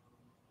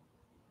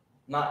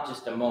 Not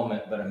just a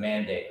moment, but a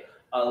mandate.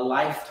 A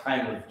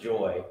lifetime of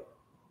joy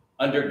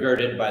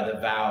undergirded by the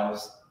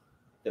vows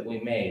that we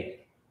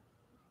made,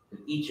 that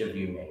each of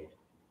you made,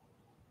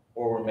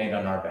 or were made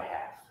on our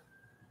behalf.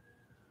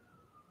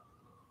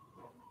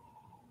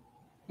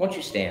 Won't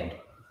you stand?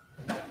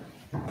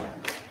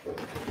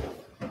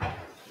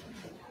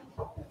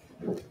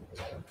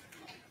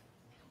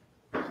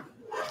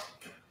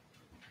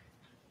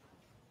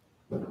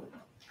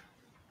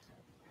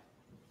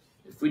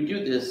 If we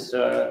do this,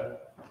 the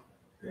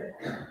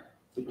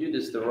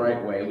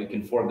right way, we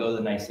can forego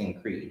the Nicene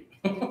Creed.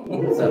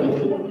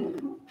 So,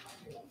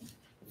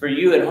 for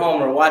you at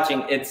home or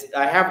watching,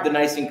 I have the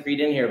Nicene Creed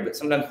in here, but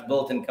sometimes the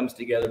bulletin comes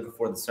together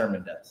before the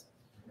sermon does.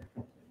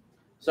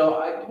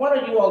 So why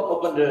don't you all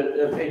open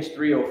to page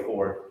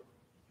 304.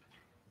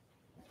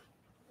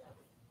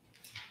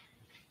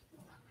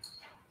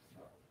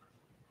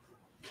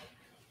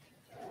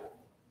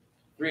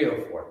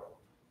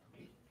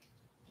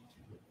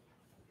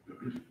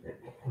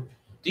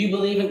 Do you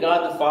believe in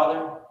God the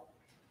Father?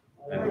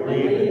 I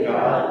believe in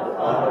God the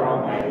Father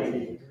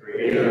Almighty,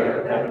 creator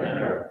of heaven and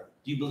earth.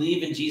 Do you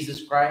believe in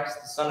Jesus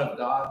Christ, the Son of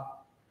God?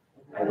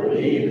 I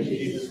believe in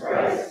Jesus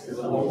Christ, his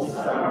only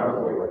Son,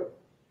 our Lord.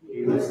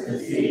 He was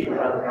conceived by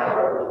the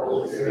power of the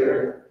Holy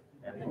Spirit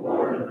and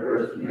born of the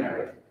Virgin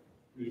Mary.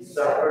 He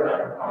suffered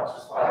under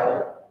Pontius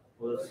Pilate,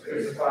 was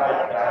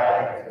crucified,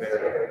 died, and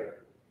buried.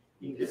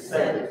 He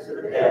descended to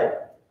the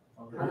dead.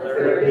 On the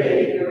third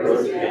day he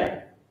rose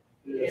again.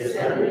 He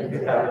ascended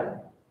into heaven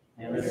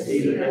and is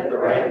seated at the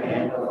right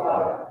hand of the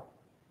Father.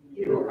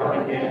 He will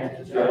come again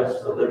to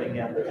judge the living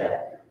and the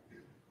dead.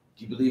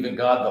 Do you believe in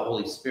God, the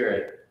Holy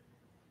Spirit?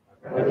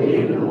 I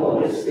believe in the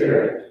Holy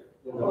Spirit,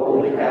 the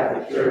Holy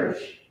Catholic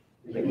Church,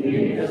 the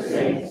communion of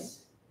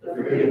saints, the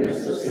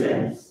forgiveness of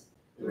sins,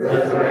 the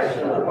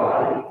resurrection of the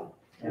body,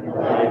 and the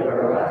life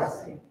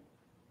everlasting.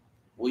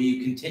 Will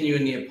you continue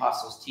in the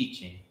apostles'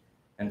 teaching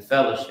and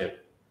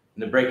fellowship,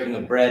 in the breaking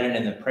of bread and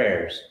in the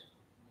prayers?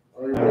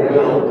 I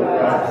will, with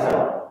God's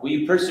help. Will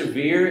you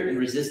persevere in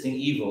resisting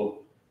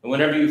evil, and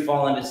whenever you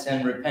fall into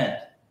sin, repent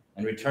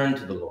and return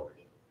to the Lord?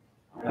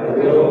 I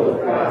will,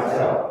 with God's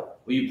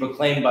help. Will you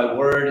proclaim by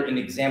word and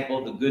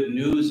example the good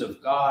news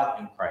of God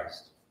in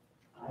Christ?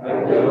 I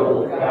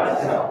will, with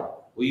God's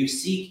help. Will you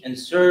seek and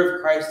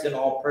serve Christ in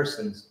all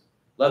persons,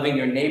 loving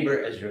your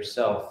neighbor as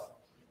yourself?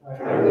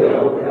 I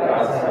will, with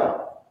God's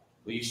help.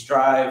 Will you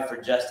strive for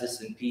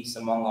justice and peace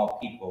among all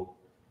people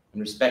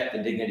and respect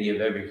the dignity of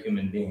every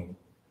human being?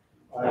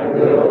 I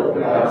will,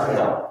 with God's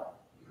help.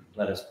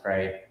 Let us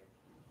pray.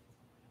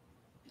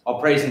 All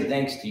praise and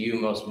thanks to you,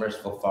 most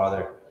merciful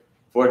Father,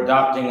 for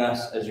adopting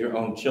us as your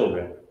own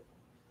children,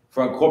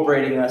 for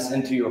incorporating us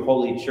into your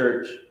holy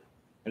church,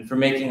 and for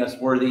making us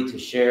worthy to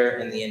share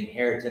in the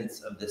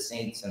inheritance of the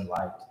saints in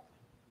light.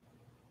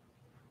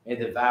 May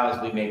the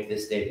vows we make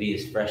this day be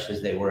as fresh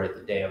as they were at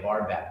the day of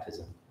our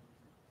baptism,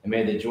 and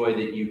may the joy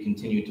that you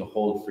continue to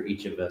hold for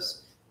each of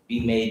us be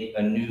made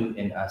anew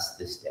in us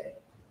this day.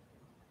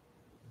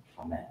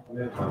 Amen.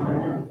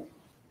 Amen.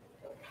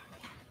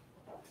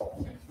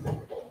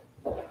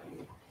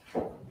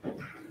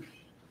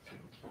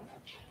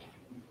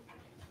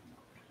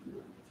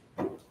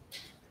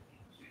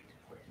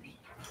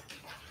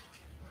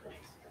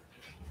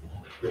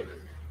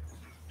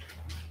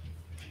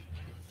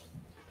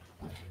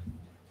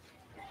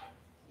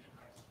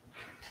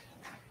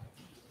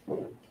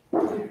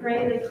 We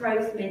pray that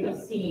Christ may be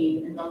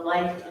seen in the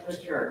life of the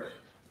church.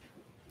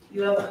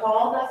 You have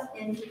called us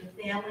into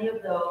the family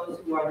of those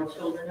who are the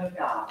children of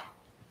God.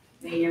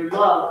 May your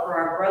love for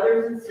our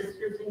brothers and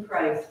sisters in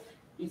Christ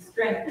be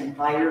strengthened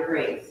by your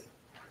grace.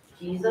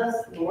 Jesus,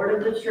 Lord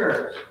of the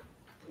church,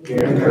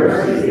 Your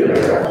mercy hear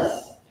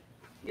us.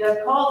 you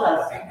have called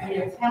us to be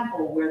a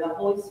temple where the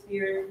Holy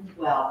Spirit can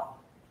dwell.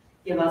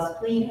 Give us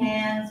clean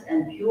hands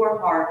and pure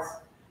hearts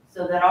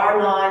so that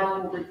our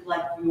lives will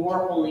reflect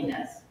your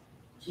holiness.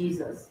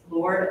 Jesus,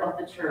 Lord of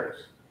the church.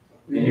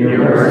 In your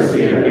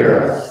mercy,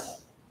 hear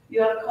us.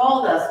 You have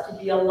called us to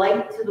be a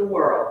light to the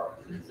world,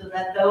 so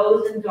that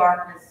those in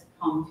darkness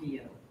come to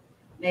you.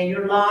 May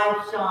your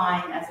lives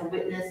shine as a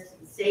witness to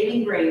the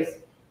saving grace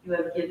you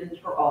have given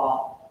for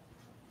all.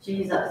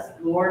 Jesus,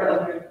 Lord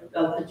of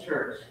the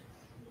church.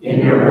 In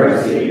your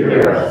mercy,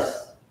 hear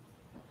us.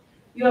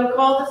 You have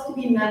called us to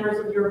be members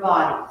of your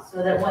body,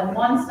 so that when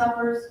one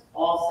suffers,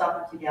 all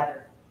suffer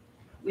together.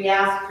 We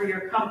ask for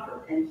your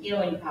comfort and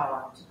healing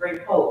power to bring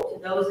hope to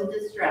those in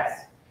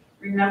distress,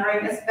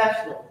 remembering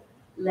especially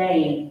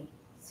Lane,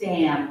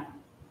 Sam,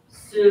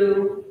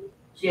 Sue,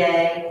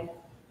 Jay,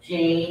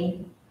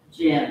 Jane,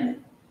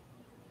 Jim,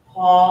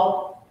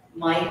 Paul,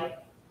 Mike,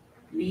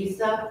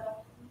 Lisa,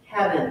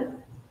 Kevin,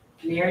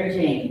 Mary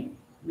Jane,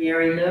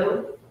 Mary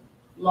Lou,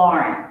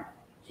 Lauren,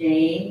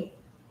 Jane,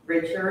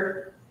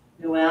 Richard,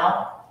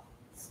 Noel,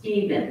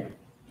 Stephen,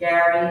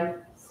 Gary,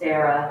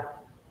 Sarah,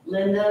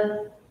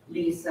 Linda,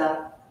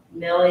 Lisa,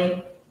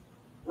 Millie,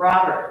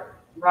 Robert,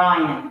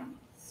 Ryan,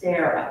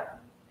 Sarah,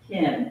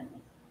 Kim,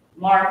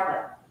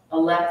 Martha,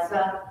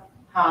 Alexa,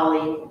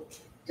 Holly,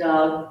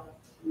 Doug,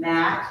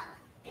 Matt,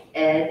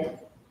 Ed,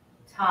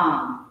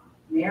 Tom,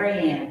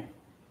 Marianne,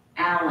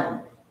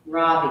 Alan,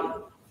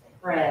 Robbie,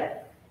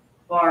 Fred,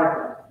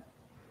 Barbara,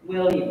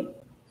 William,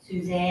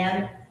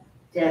 Suzanne,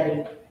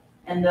 Debbie,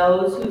 and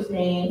those whose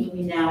names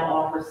we now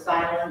offer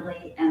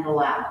silently and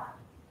aloud.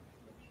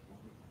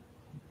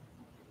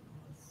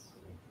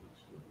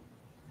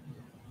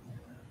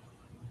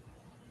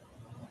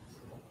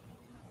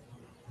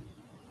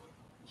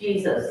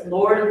 Jesus,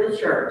 Lord of the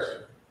church.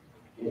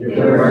 In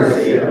your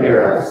mercy,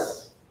 hear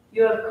us.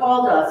 You have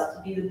called us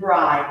to be the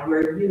bride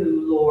where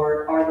you,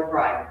 Lord, are the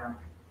bridegroom.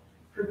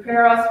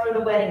 Prepare us for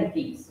the wedding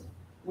feast,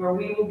 where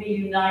we will be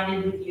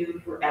united with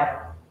you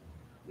forever.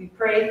 We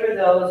pray for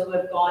those who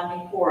have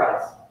gone before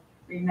us,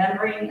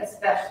 remembering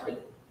especially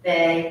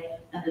they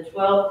and the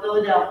 12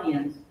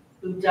 Philadelphians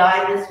who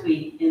died this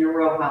week in a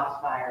row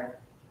house fire.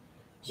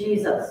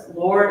 Jesus,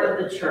 Lord of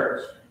the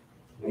church.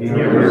 In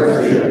your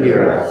mercy,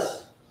 hear us.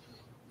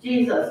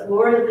 Jesus,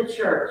 Lord of the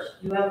church,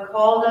 you have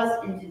called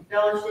us into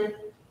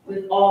fellowship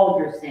with all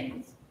your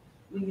saints.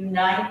 We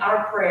unite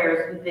our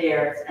prayers with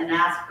theirs and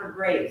ask for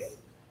grace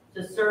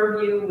to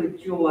serve you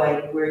with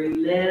joy where you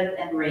live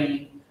and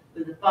reign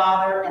with the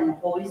Father and the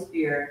Holy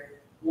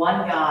Spirit,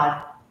 one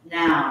God,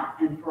 now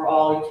and for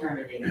all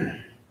eternity.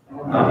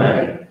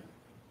 Amen.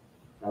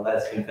 Now let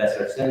us confess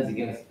our sins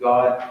against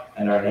God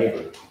and our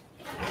neighbor.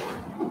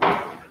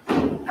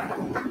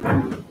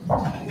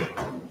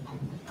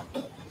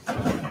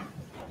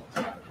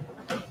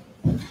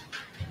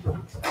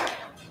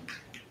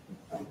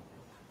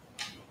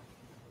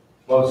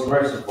 Most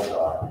merciful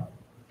God,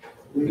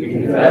 We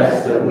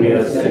confess that we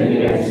have sinned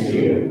against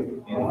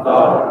you in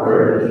thought,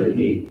 word, and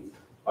deed,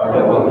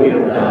 by what we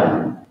have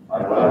done,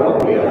 and by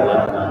what we have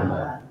left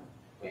undone.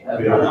 We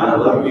have not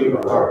loved you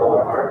with our whole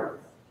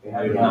heart. We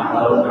have not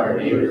loved our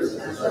neighbors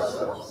as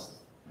ourselves.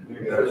 And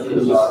we are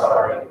truly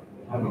sorry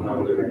and we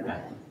humbly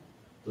repent.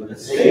 For the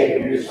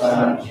sake of your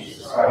Son,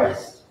 Jesus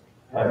Christ,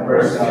 have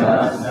mercy on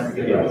us and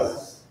forgive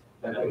us,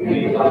 that we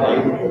may follow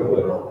your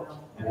will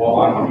and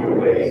walk in your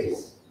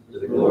ways, to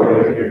the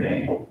glory of your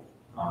name.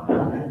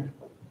 Amen.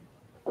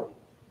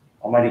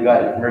 Almighty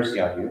God, have mercy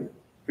on you,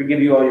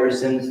 forgive you all your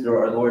sins through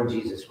our Lord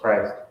Jesus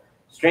Christ,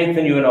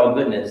 strengthen you in all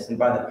goodness, and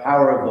by the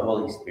power of the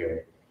Holy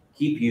Spirit,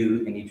 keep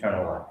you in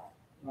eternal life.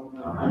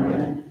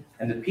 Amen.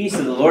 And the peace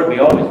of the Lord be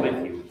always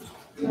with you.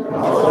 And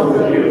also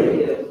with you.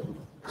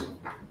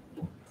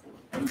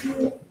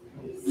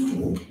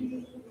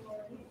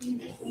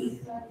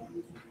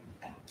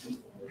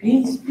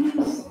 Peace,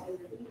 peace.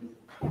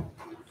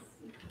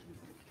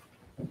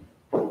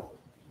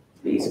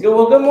 Peace.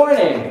 Good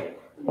morning.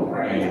 Good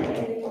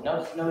morning.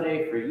 No snow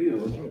day for you,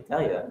 let me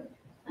tell you.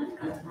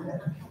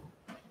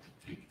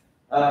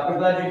 We're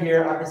glad you're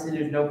here. Obviously,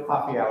 there's no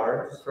coffee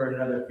hour just for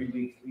another few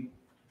weeks.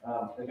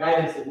 The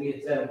guidance that we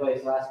had set in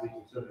place last week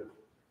was sort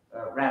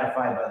of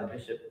ratified by the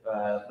bishop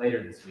later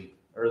in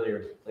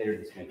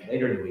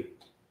the week.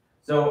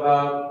 So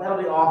that'll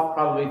be off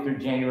probably through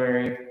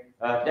January,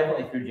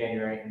 definitely through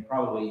January, and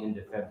probably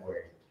into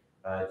February,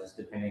 just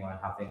depending on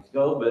how things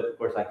go. But of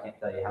course, I can't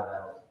tell you how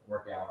that'll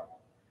work out.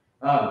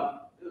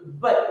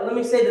 But let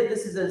me say that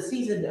this is a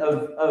season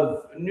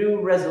of new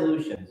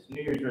resolutions,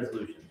 New Year's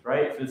resolutions,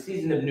 right? So a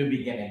season of new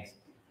beginnings.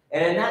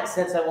 And in that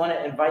sense, I want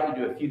to invite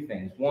you to a few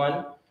things.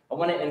 One, I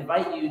want to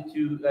invite you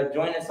to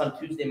join us on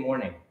Tuesday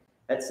morning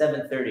at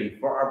 7:30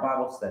 for our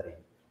Bible study.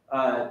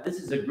 This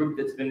is a group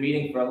that's been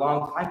meeting for a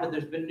long time, but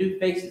there's been new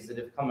faces that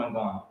have come and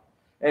gone.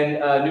 And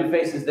new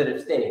faces that have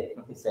stayed,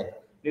 let me say.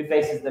 New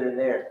faces that are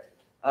there.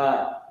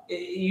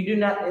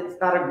 It's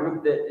not a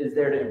group that is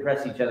there to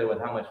impress each other with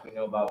how much we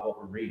know about what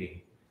we're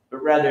reading,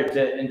 but rather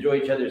to enjoy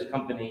each other's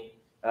company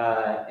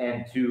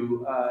and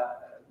to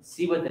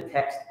see what the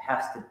text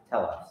has to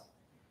tell us.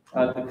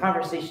 The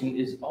conversation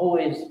is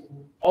always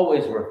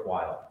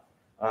worthwhile.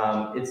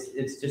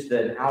 It's just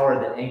an hour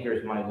that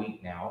anchors my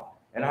week now,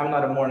 and I'm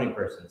not a morning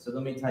person, so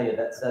let me tell you,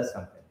 that says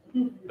something.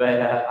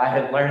 But I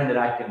had learned that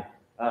I can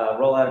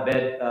roll out of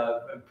bed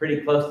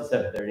pretty close to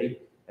 7:30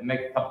 and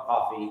make a cup of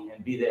coffee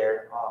and be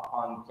there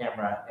on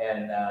camera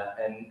and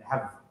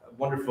have a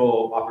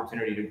wonderful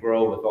opportunity to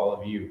grow with all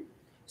of you.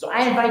 So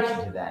I invite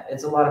you to that.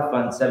 It's a lot of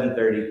fun,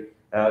 7:30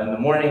 in the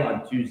morning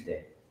on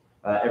Tuesday,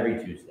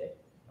 every Tuesday.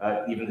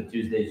 Even the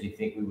Tuesdays you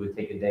think we would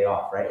take a day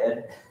off, right,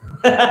 Ed?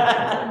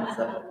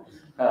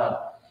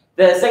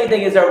 The second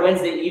thing is our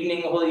Wednesday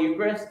evening Holy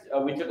Eucharist.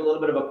 We took a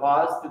little bit of a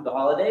pause through the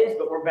holidays,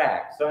 but we're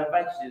back. So I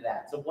invite you to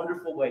that. It's a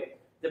wonderful way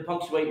to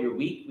punctuate your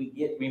week.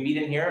 We meet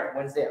in here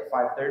Wednesday at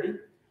 5:30,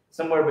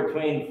 somewhere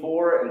between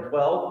 4 and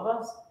 12 of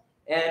us.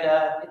 And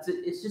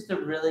it's just a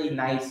really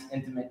nice,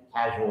 intimate,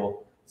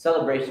 casual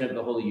celebration of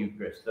the Holy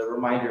Eucharist, a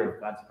reminder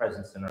of God's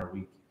presence in our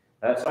week.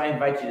 So I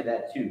invite you to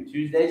that too.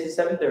 Tuesdays at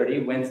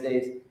 7:30,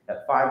 Wednesdays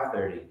at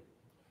 5:30.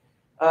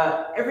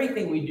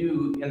 Everything we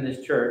do in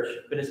this church,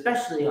 but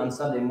especially on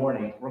Sunday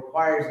morning,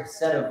 requires a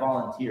set of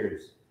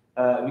volunteers.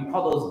 We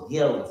call those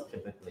guilds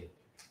typically.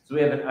 So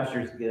we have an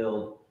ushers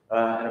guild,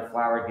 and a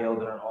flower guild,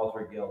 and an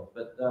altar guild.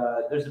 But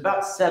there's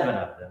about 7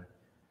 of them.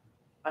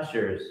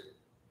 Ushers,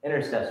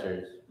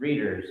 intercessors,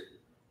 readers,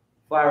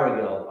 flower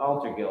guild,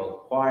 altar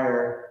guild,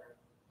 choir,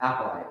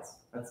 acolytes.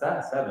 That's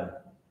 7.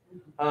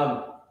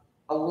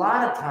 A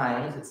lot of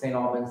times at St.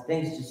 Albans,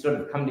 things just sort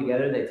of come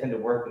together. They tend to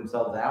work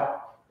themselves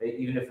out,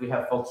 even if we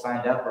have folks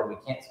signed up or we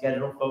can't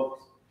schedule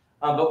folks.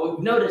 But we've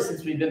noticed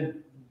since we've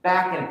been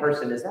back in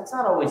person is that's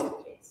not always the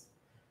case.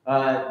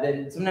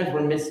 That sometimes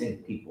we're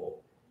missing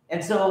people.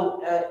 And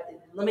so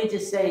let me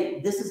just say,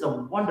 this is a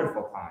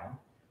wonderful time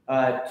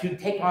to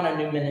take on a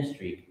new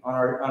ministry on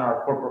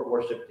our corporate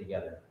worship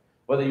together.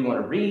 Whether you want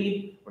to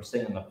read or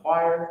sing in the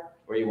choir,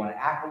 or you want to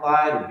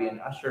acolyte or be an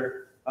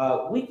usher,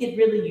 we could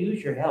really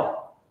use your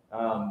help.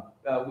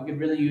 We could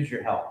really use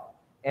your help.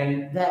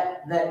 And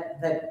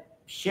that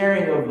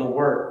sharing of the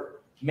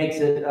work makes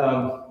it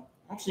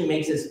actually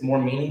makes us more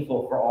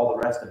meaningful for all the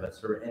rest of us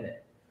who are in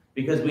it,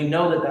 because we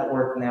know that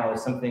work now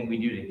is something we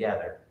do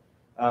together,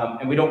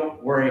 and we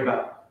don't worry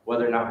about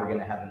whether or not we're going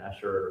to have an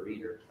usher or a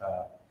reader.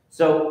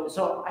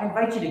 So I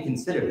invite you to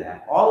consider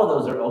that. All of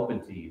those are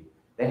open to you.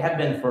 They have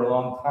been for a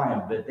long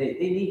time, but they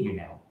need you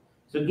now.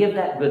 So give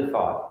that good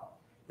thought.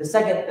 The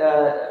second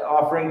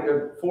offering,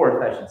 or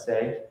fourth, I should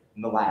say,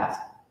 and the last,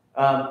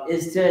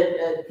 is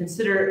to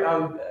consider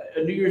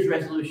a New Year's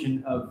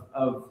resolution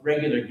of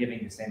regular giving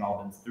to St.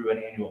 Albans through an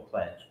annual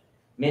pledge.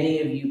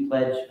 Many of you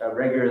pledge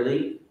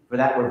regularly. For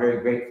that, we're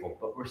very grateful,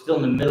 but we're still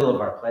in the middle of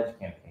our pledge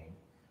campaign.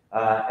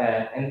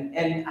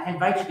 And I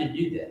invite you to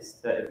do this,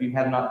 if you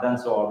have not done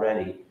so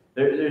already.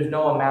 There's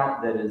no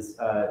amount that is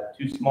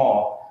too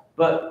small,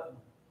 but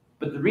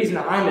the reason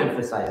I'm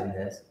emphasizing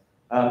this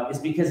is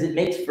because it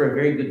makes for a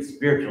very good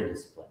spiritual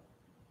discipline.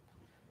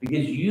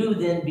 Because you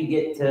then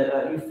begin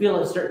to, you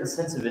feel a certain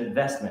sense of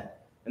investment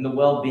in the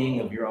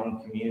well-being of your own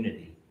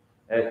community,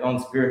 own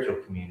spiritual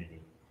community.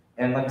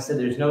 And like I said,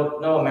 there's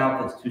no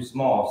amount that's too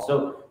small.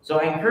 So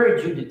I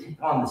encourage you to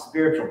take on the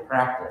spiritual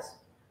practice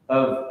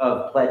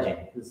of pledging,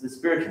 because the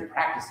spiritual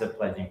practice of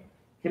pledging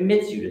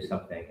commits you to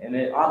something, and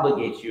it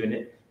obligates you,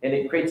 and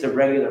it creates a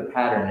regular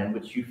pattern in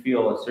which you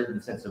feel a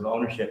certain sense of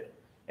ownership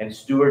and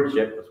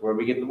stewardship. That's where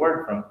we get the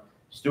word from,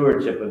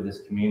 stewardship of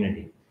this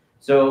community.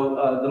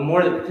 So the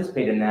more that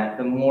participate in that,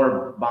 the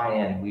more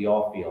buy-in we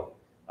all feel,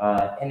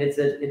 and it's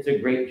a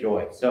great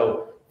joy.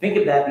 So think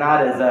of that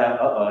not as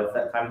it's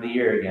that time of the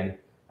year again,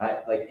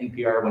 like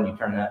NPR when you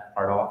turn that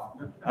part off.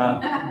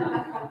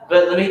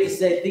 But let me just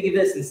say, think of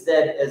this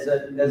instead as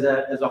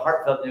a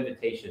heartfelt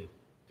invitation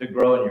to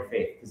grow in your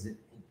faith, because it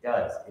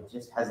does. It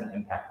just has an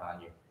impact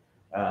on you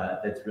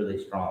that's really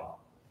strong.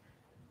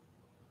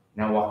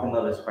 Now walk in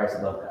love as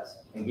Christ loved us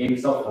and gave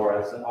himself for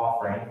us, an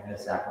offering and a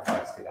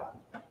sacrifice to God.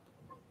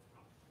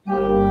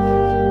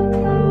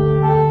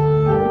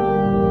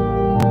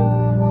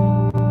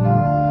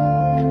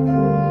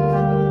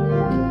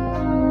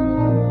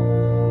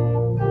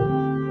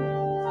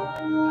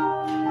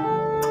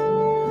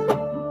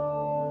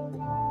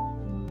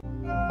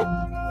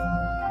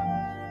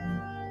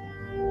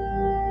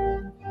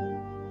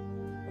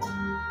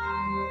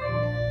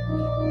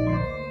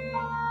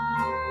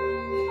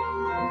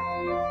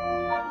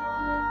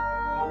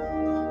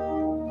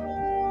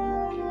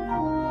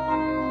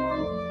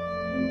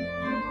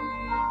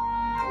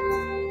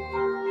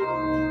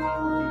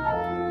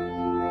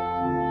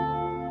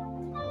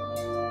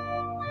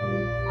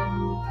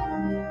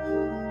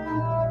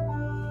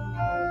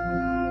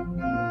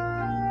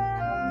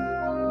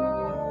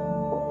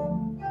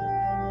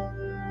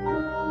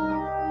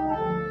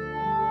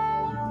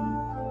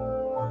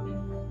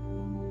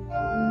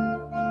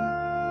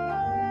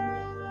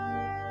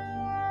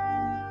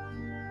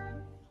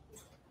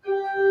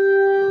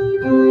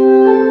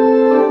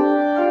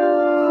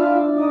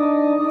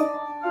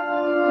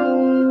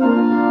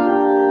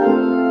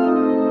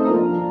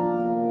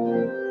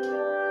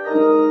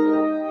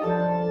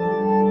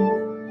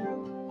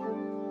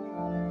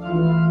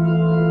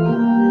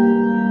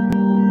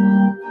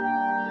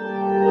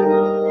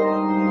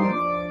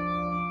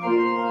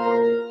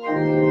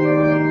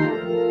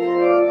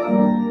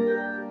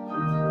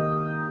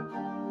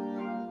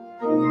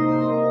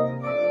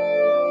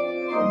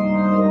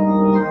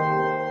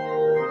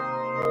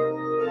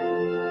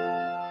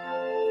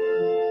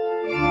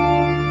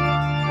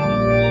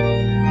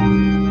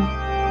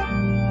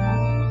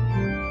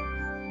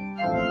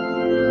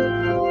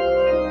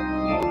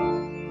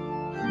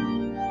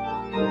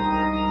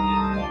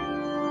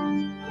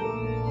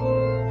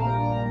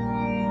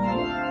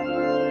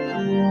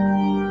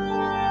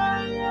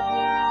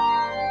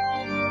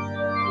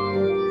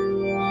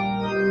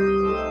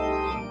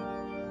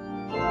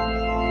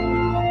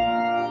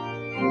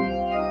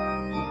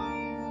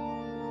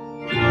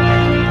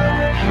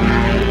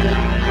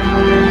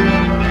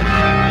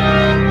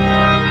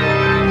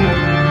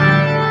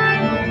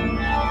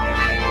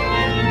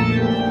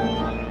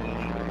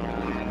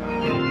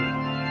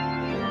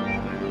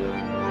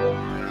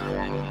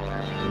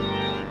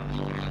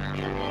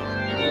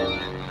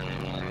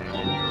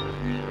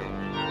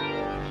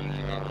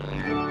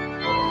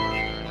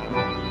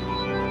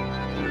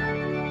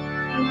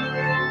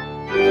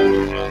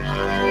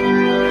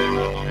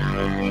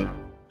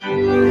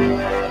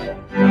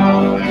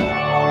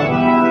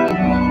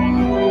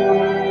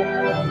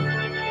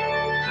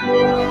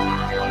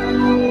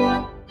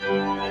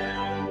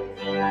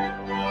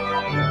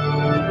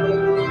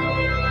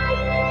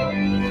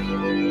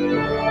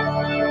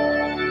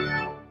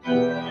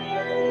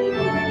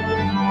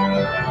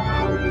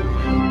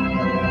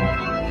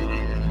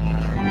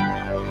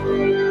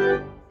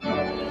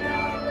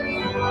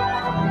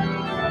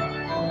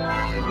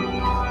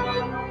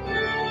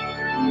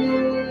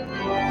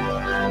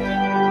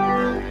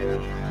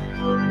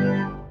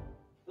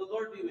 The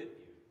Lord be with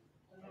you.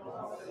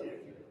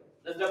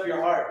 Lift up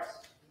your hearts.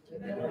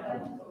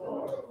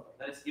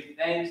 Let us give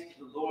thanks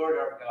to the Lord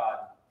our God.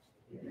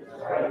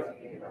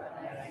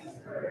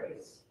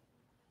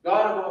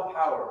 God of all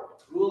power,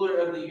 ruler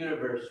of the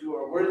universe, you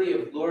are worthy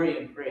of glory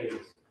and praise.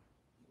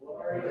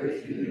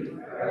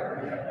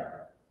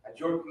 At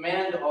your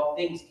command, all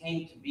things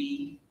came to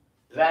be.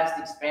 The vast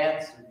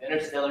expanse of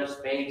interstellar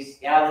space,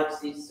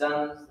 galaxies,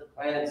 suns, the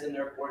planets in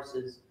their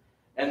courses,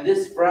 and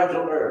this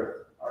fragile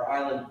earth, our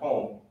island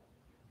home.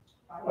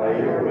 By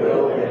your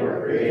will they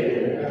were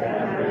created and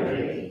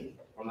animated.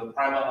 From the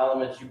primal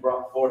elements you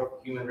brought forth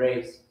the human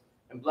race,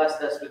 and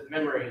blessed us with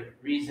memory,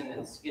 reason,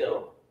 and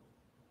skill.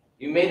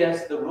 You made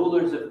us the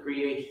rulers of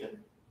creation.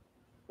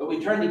 But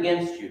we turned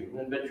against you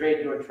and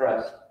betrayed your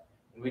trust,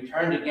 and we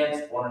turned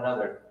against one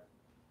another.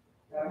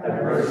 Have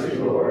mercy,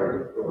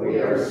 Lord, for we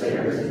are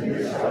sinners in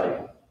your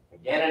sight.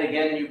 Again and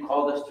again you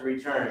called us to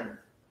return.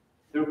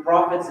 Through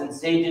prophets and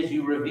sages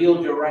you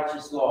revealed your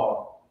righteous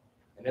law,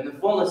 and in the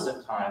fullness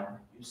of time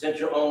you sent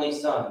your only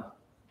Son,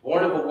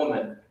 born of a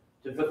woman,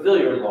 to fulfill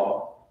your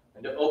law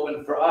and to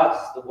open for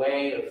us the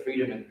way of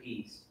freedom and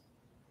peace.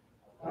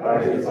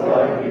 By his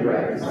blood he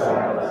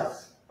reconciled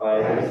us.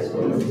 By his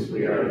wounds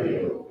we are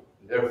healed.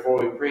 Therefore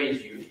we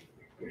praise you,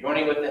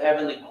 joining with the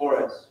heavenly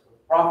chorus,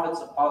 with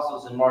prophets,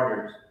 apostles, and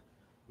martyrs,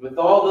 with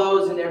all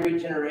those in every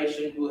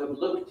generation who have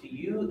looked to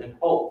you in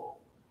hope,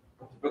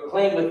 to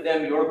proclaim with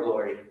them your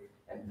glory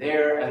and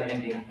their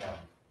unending hymn.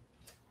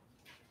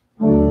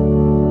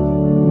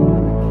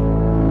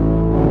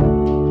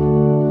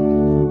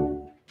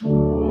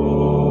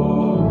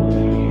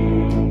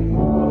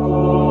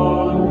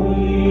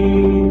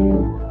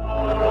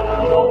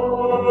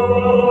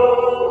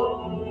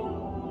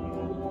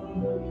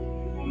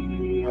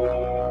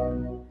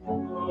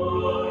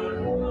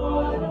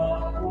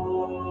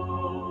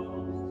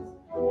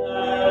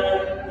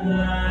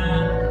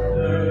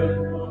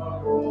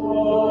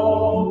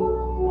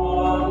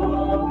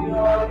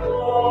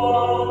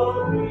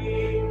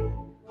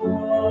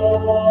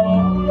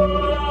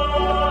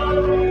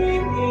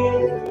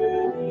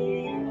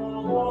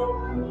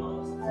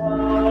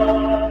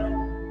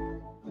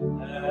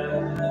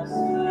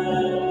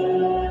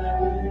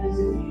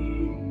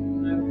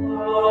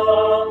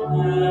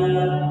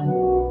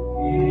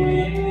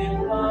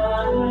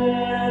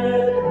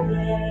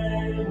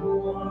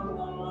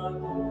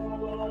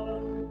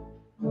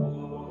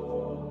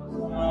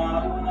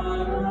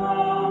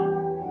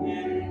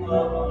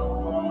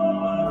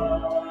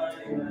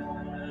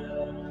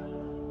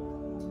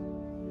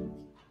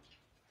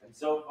 And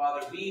so,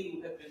 Father, we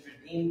who have been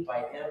redeemed by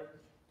him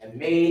and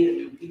made a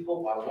new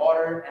people by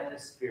water and the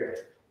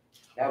Spirit,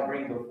 now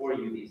bring before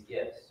you these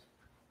gifts.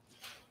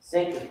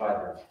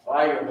 Sanctify them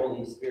by your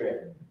Holy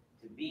Spirit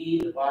to be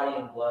the body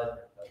and blood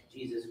of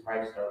Jesus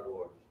Christ our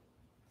Lord.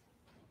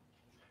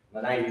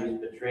 The night he was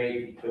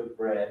betrayed, he took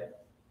bread,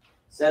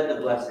 said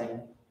the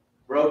blessing,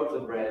 broke the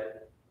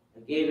bread,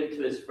 and gave it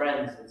to his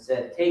friends and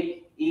said,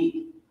 "Take,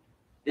 eat.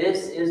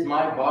 This is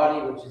my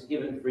body which is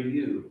given for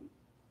you.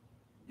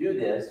 Do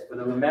this for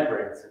the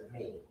remembrance of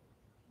me."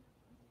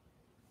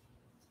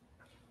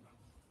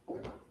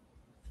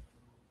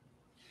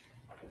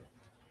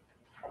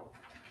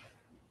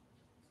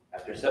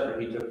 After supper,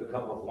 he took the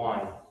cup of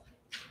wine,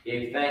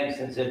 gave thanks,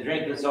 and said,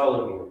 "Drink this, all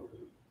of you.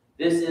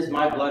 This is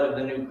my blood of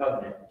the new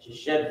covenant, which is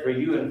shed for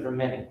you and for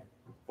many,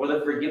 for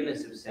the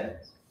forgiveness of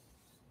sins.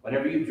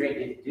 Whenever you drink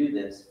it, do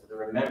this for the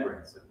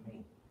remembrance of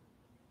me."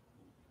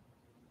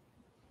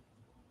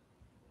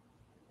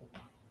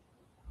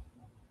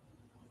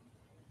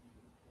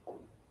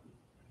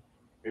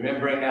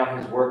 Remembering now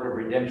his work of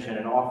redemption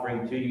and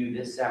offering to you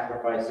this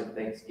sacrifice of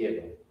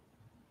thanksgiving,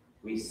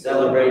 we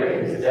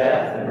celebrate his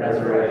death and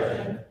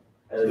resurrection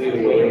as we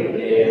await the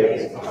day of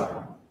his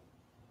coming.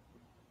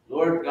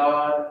 Lord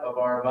God of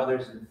our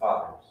mothers and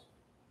fathers,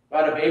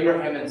 God of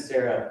Abraham and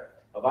Sarah,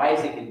 of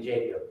Isaac and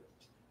Jacob,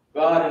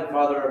 God and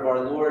Father of our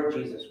Lord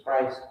Jesus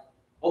Christ,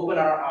 open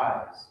our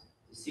eyes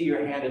to see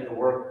your hand at the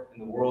work in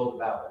the world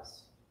about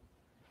us.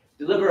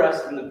 Deliver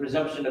us from the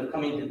presumption of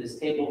coming to this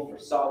table for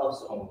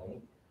solace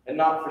only, and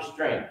not for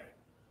strength,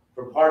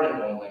 for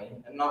pardon only,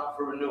 and not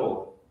for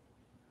renewal.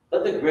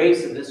 Let the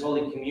grace of this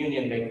Holy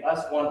Communion make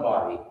us one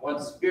body, one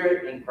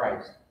spirit in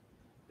Christ,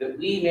 that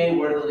we may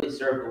worthily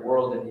serve the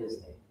world in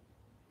his name.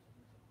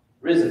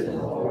 Risen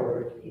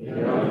Lord,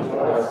 even unto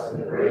us in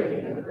the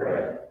breaking of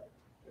bread.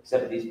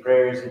 Accept these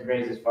prayers and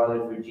praises, Father,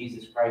 through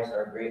Jesus Christ,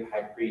 our great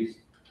high priest,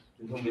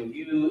 to whom with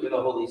you and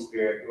the Holy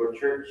Spirit your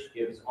church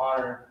gives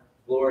honor,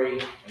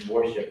 glory, and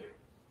worship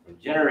from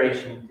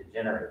generation to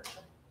generation.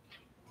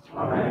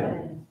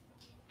 Amen.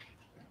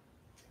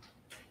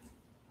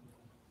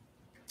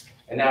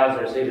 And now, as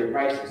our Savior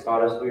Christ has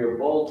taught us, we are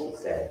bold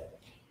to say,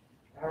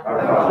 Our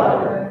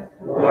Father,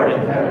 who art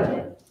in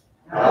heaven,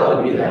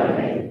 hallowed be thy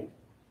name.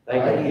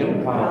 Thy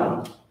kingdom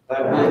come,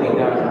 thy will be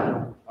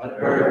done, on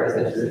earth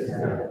as it is in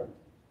heaven.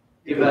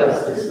 Give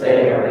us this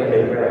day our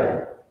daily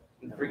bread,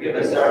 and forgive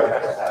us our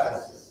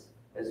trespasses,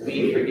 as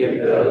we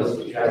forgive those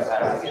who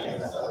trespass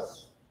against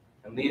us.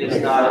 And lead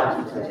us not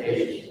into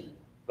temptation,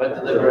 but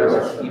deliver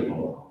us from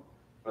evil.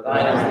 For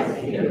thine is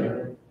the kingdom,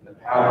 and the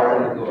power,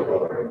 and the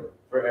glory,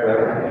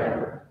 forever and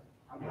ever.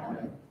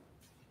 Amen.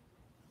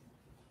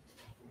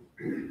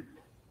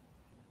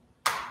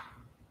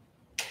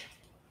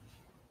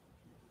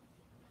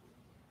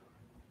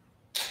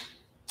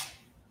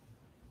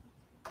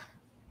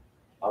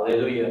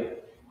 Hallelujah.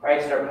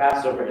 Christ our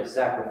Passover is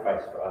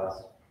sacrificed for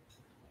us.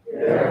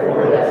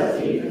 Therefore let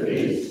us eat the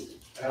feast.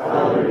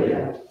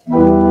 Hallelujah.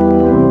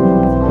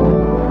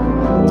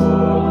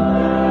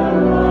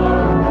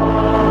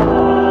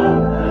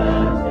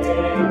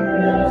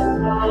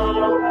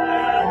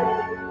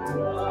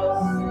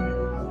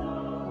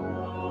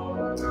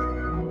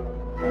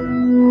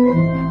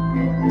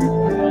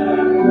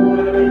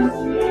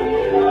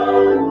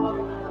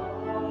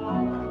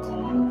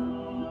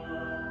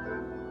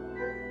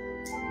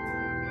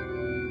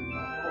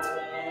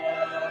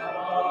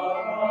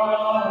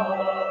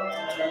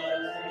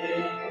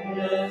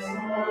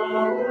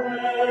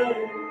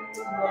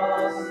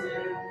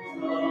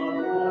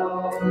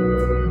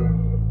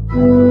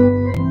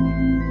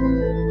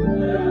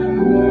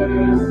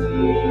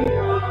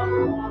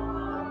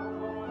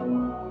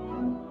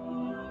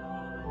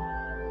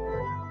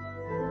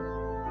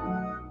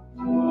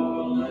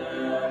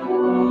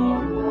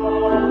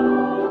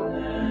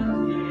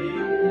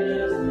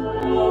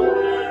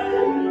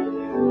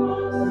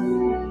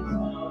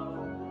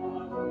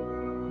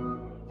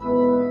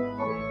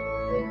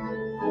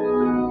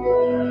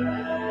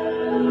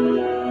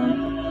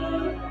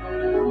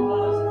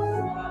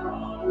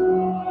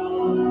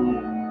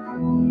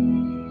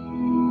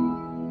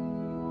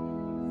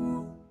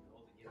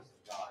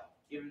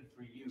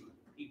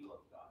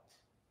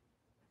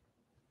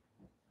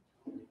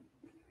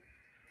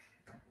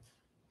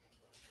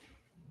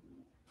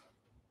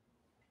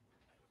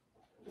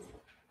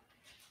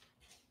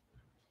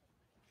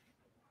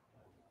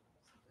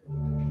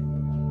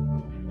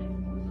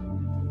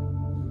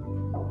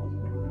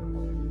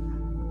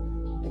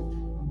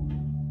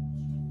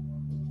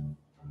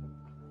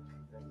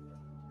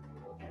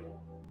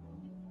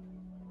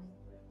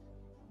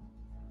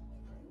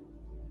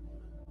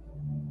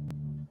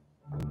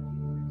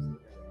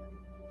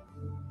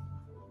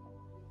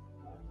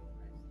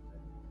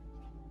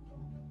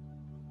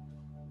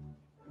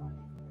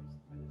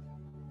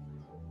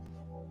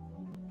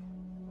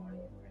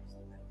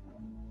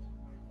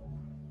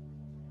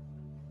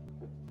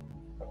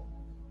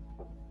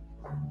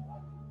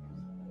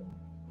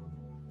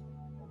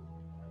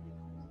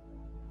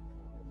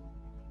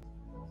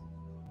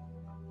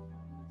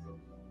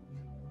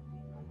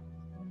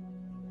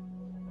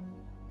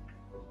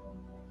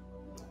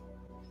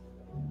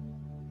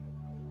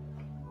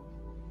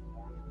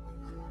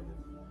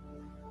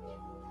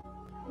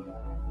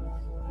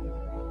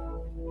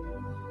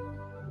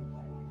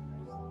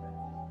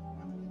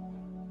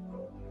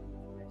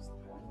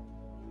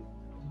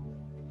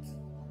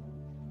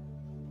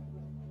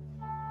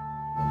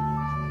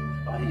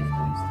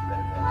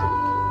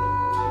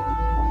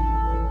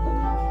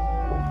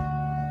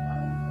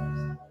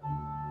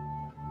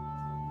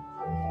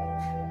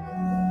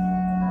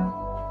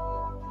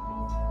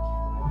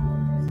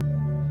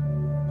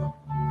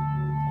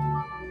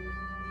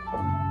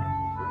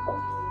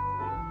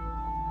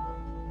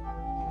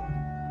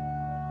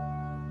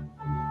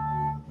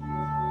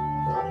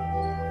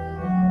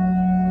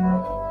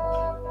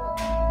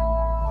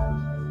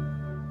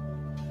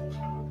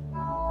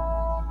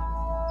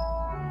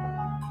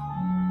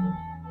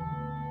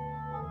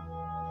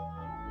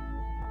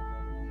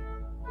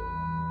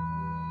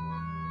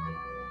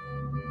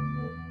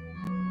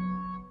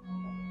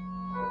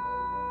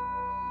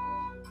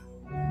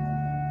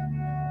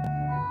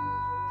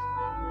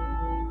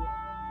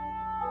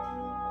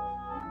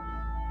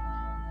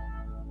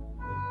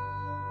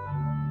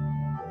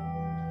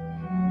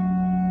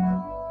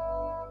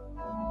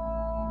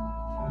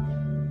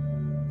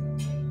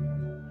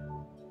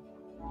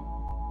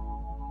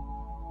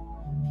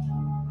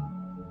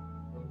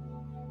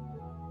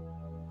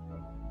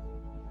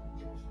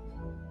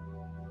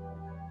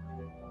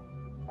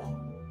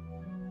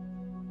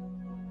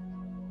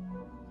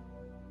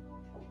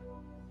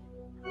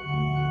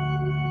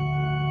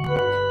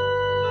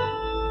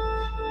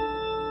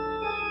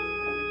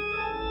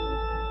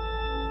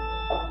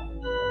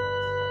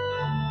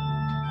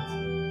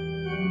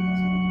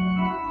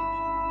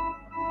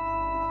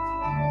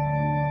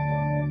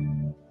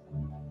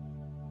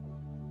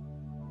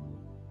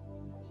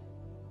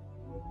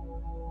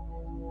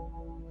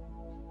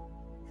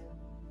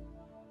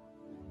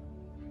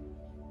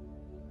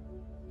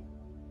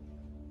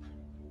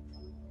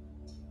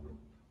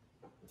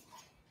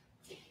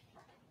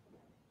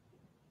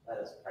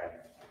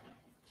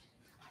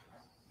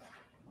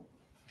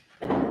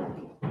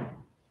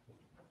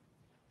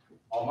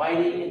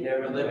 Almighty and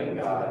ever-living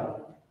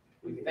God,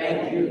 we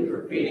thank you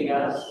for feeding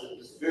us with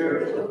the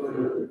spiritual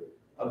food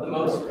of the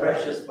most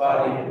precious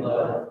body and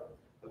blood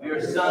of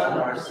your Son,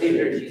 our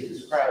Savior,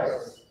 Jesus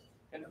Christ,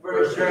 and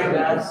for assuring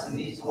us in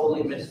these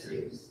holy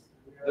mysteries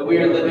that we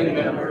are living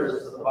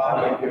members of the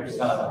body of your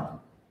Son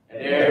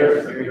and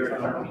heirs of your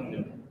eternal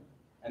kingdom.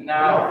 And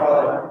now,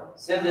 Father,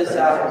 send us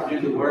out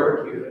to do the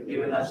work you have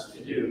given us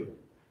to do,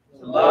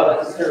 to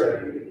love and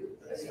serve you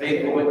as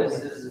faithful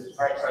witnesses of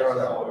Christ our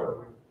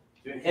Lord.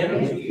 To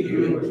him, to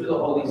you, and to the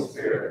Holy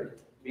Spirit,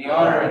 be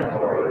honor and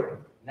glory,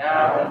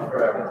 now and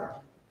forever.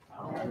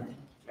 Amen.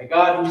 May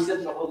God, who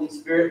sent the Holy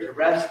Spirit to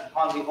rest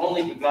upon the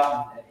only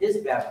begotten at his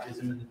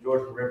baptism in the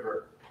Jordan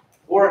River,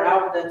 pour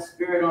out that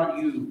Spirit on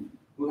you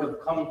who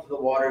have come to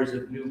the waters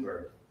of new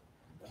birth.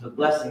 And the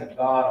blessing of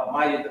God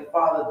Almighty, the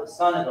Father, the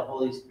Son, and the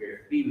Holy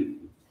Spirit be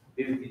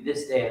with you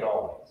this day and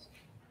always.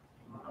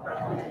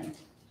 Amen.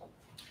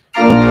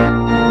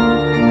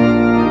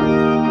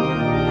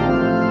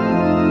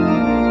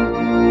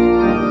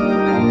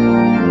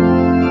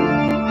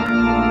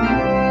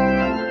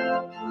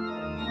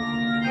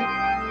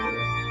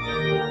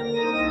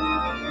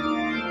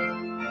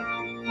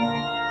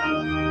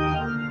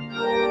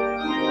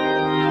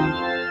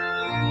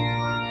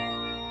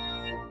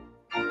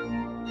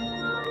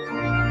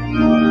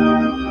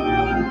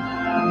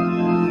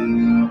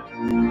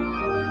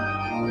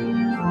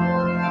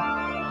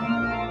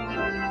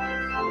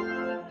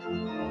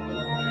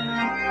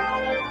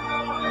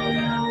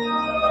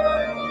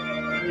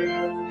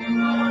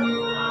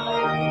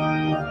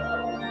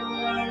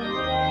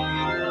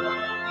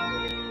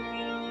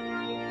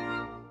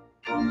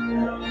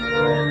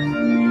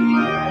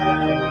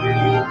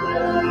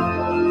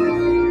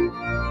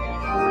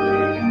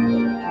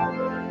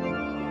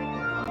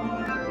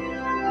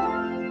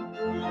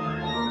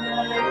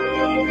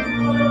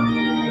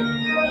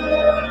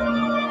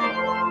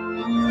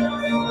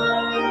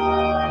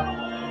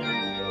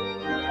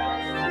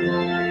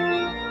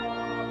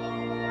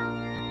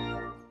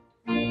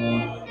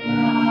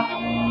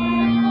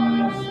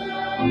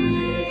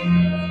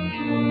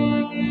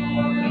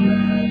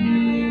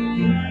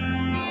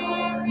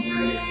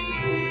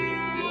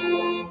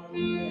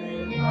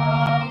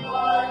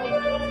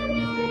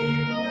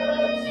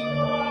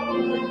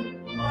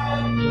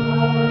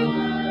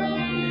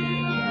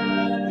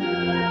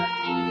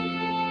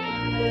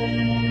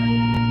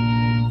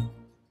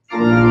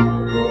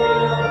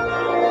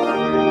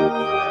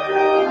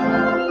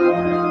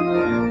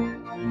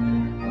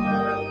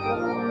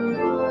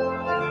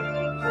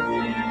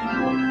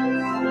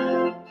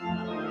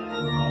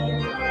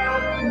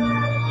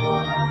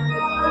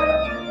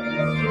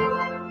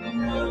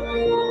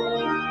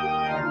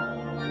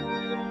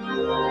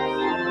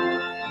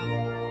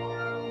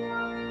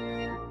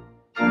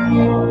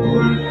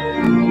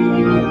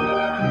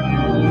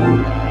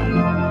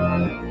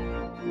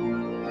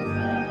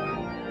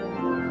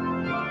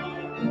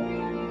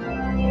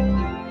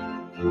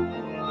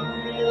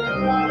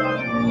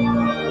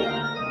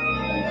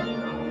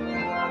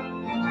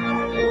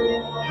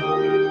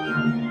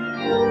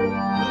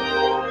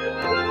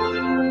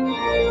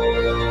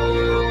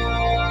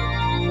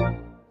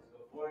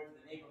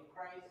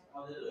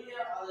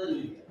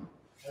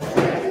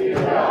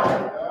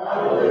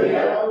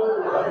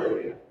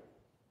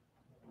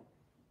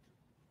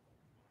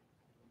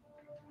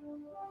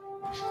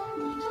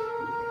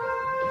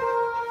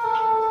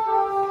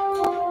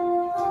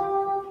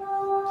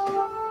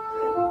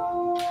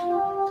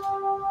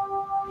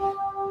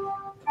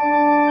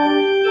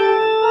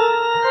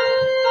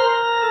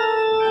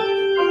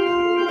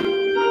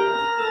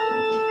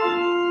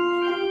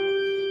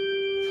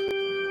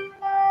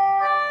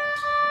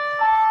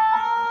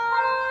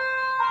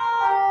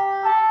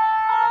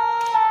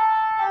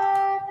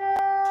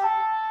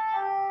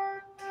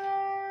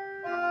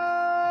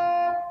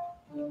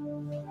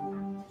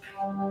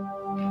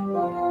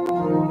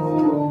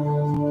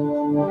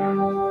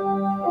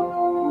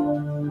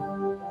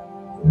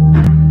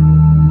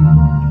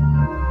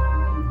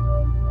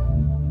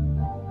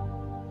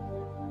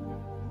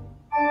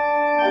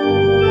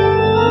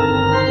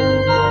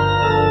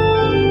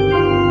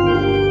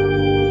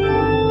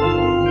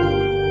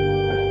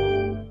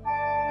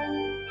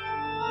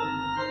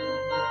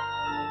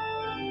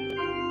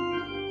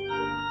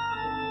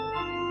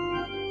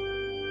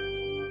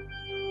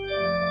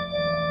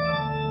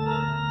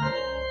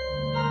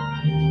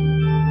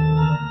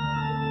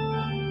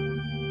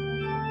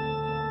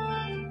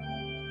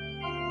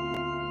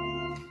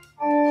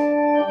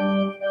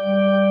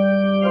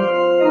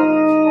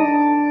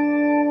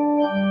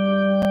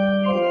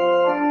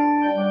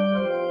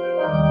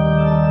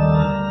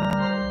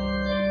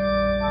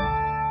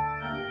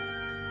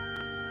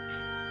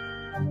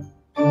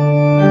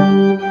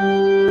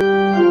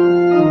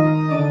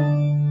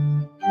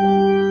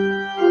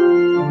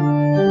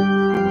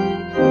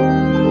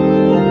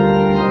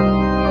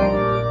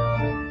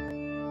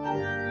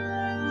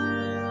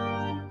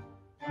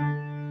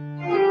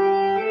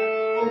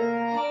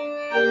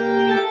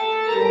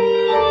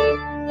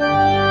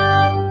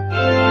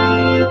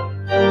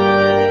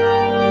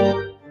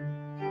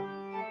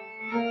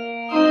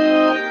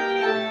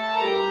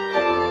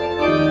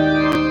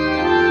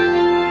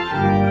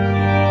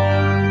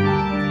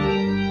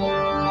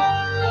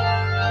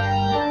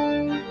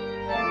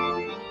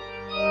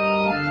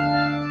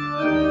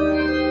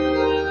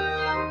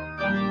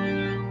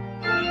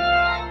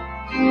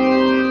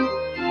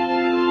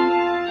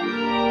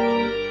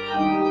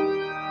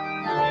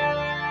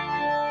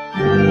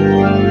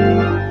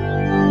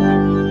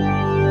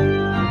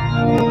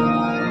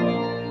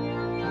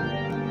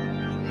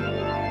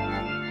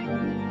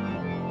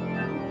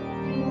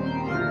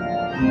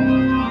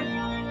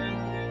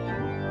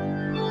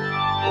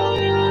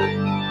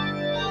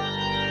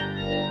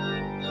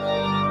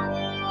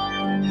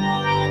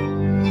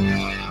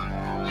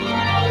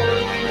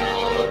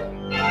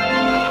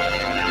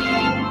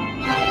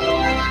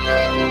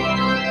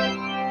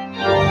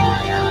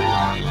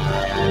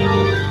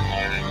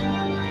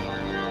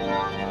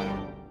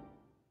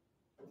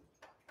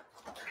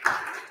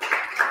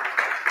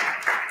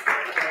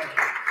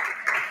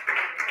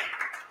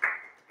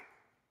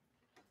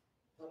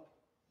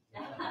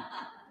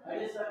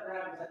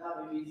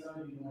 maybe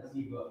some of you want to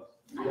see books.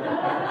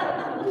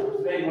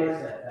 It's made more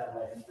sense that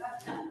way.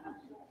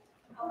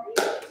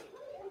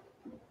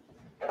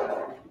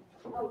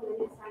 Oh, the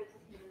inside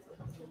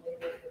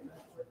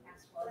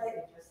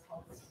just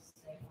help us to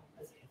stay home,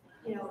 because,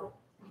 you know,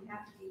 you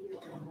have to be here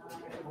till 9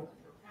 for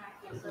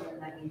practice, and then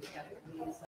that means you have to be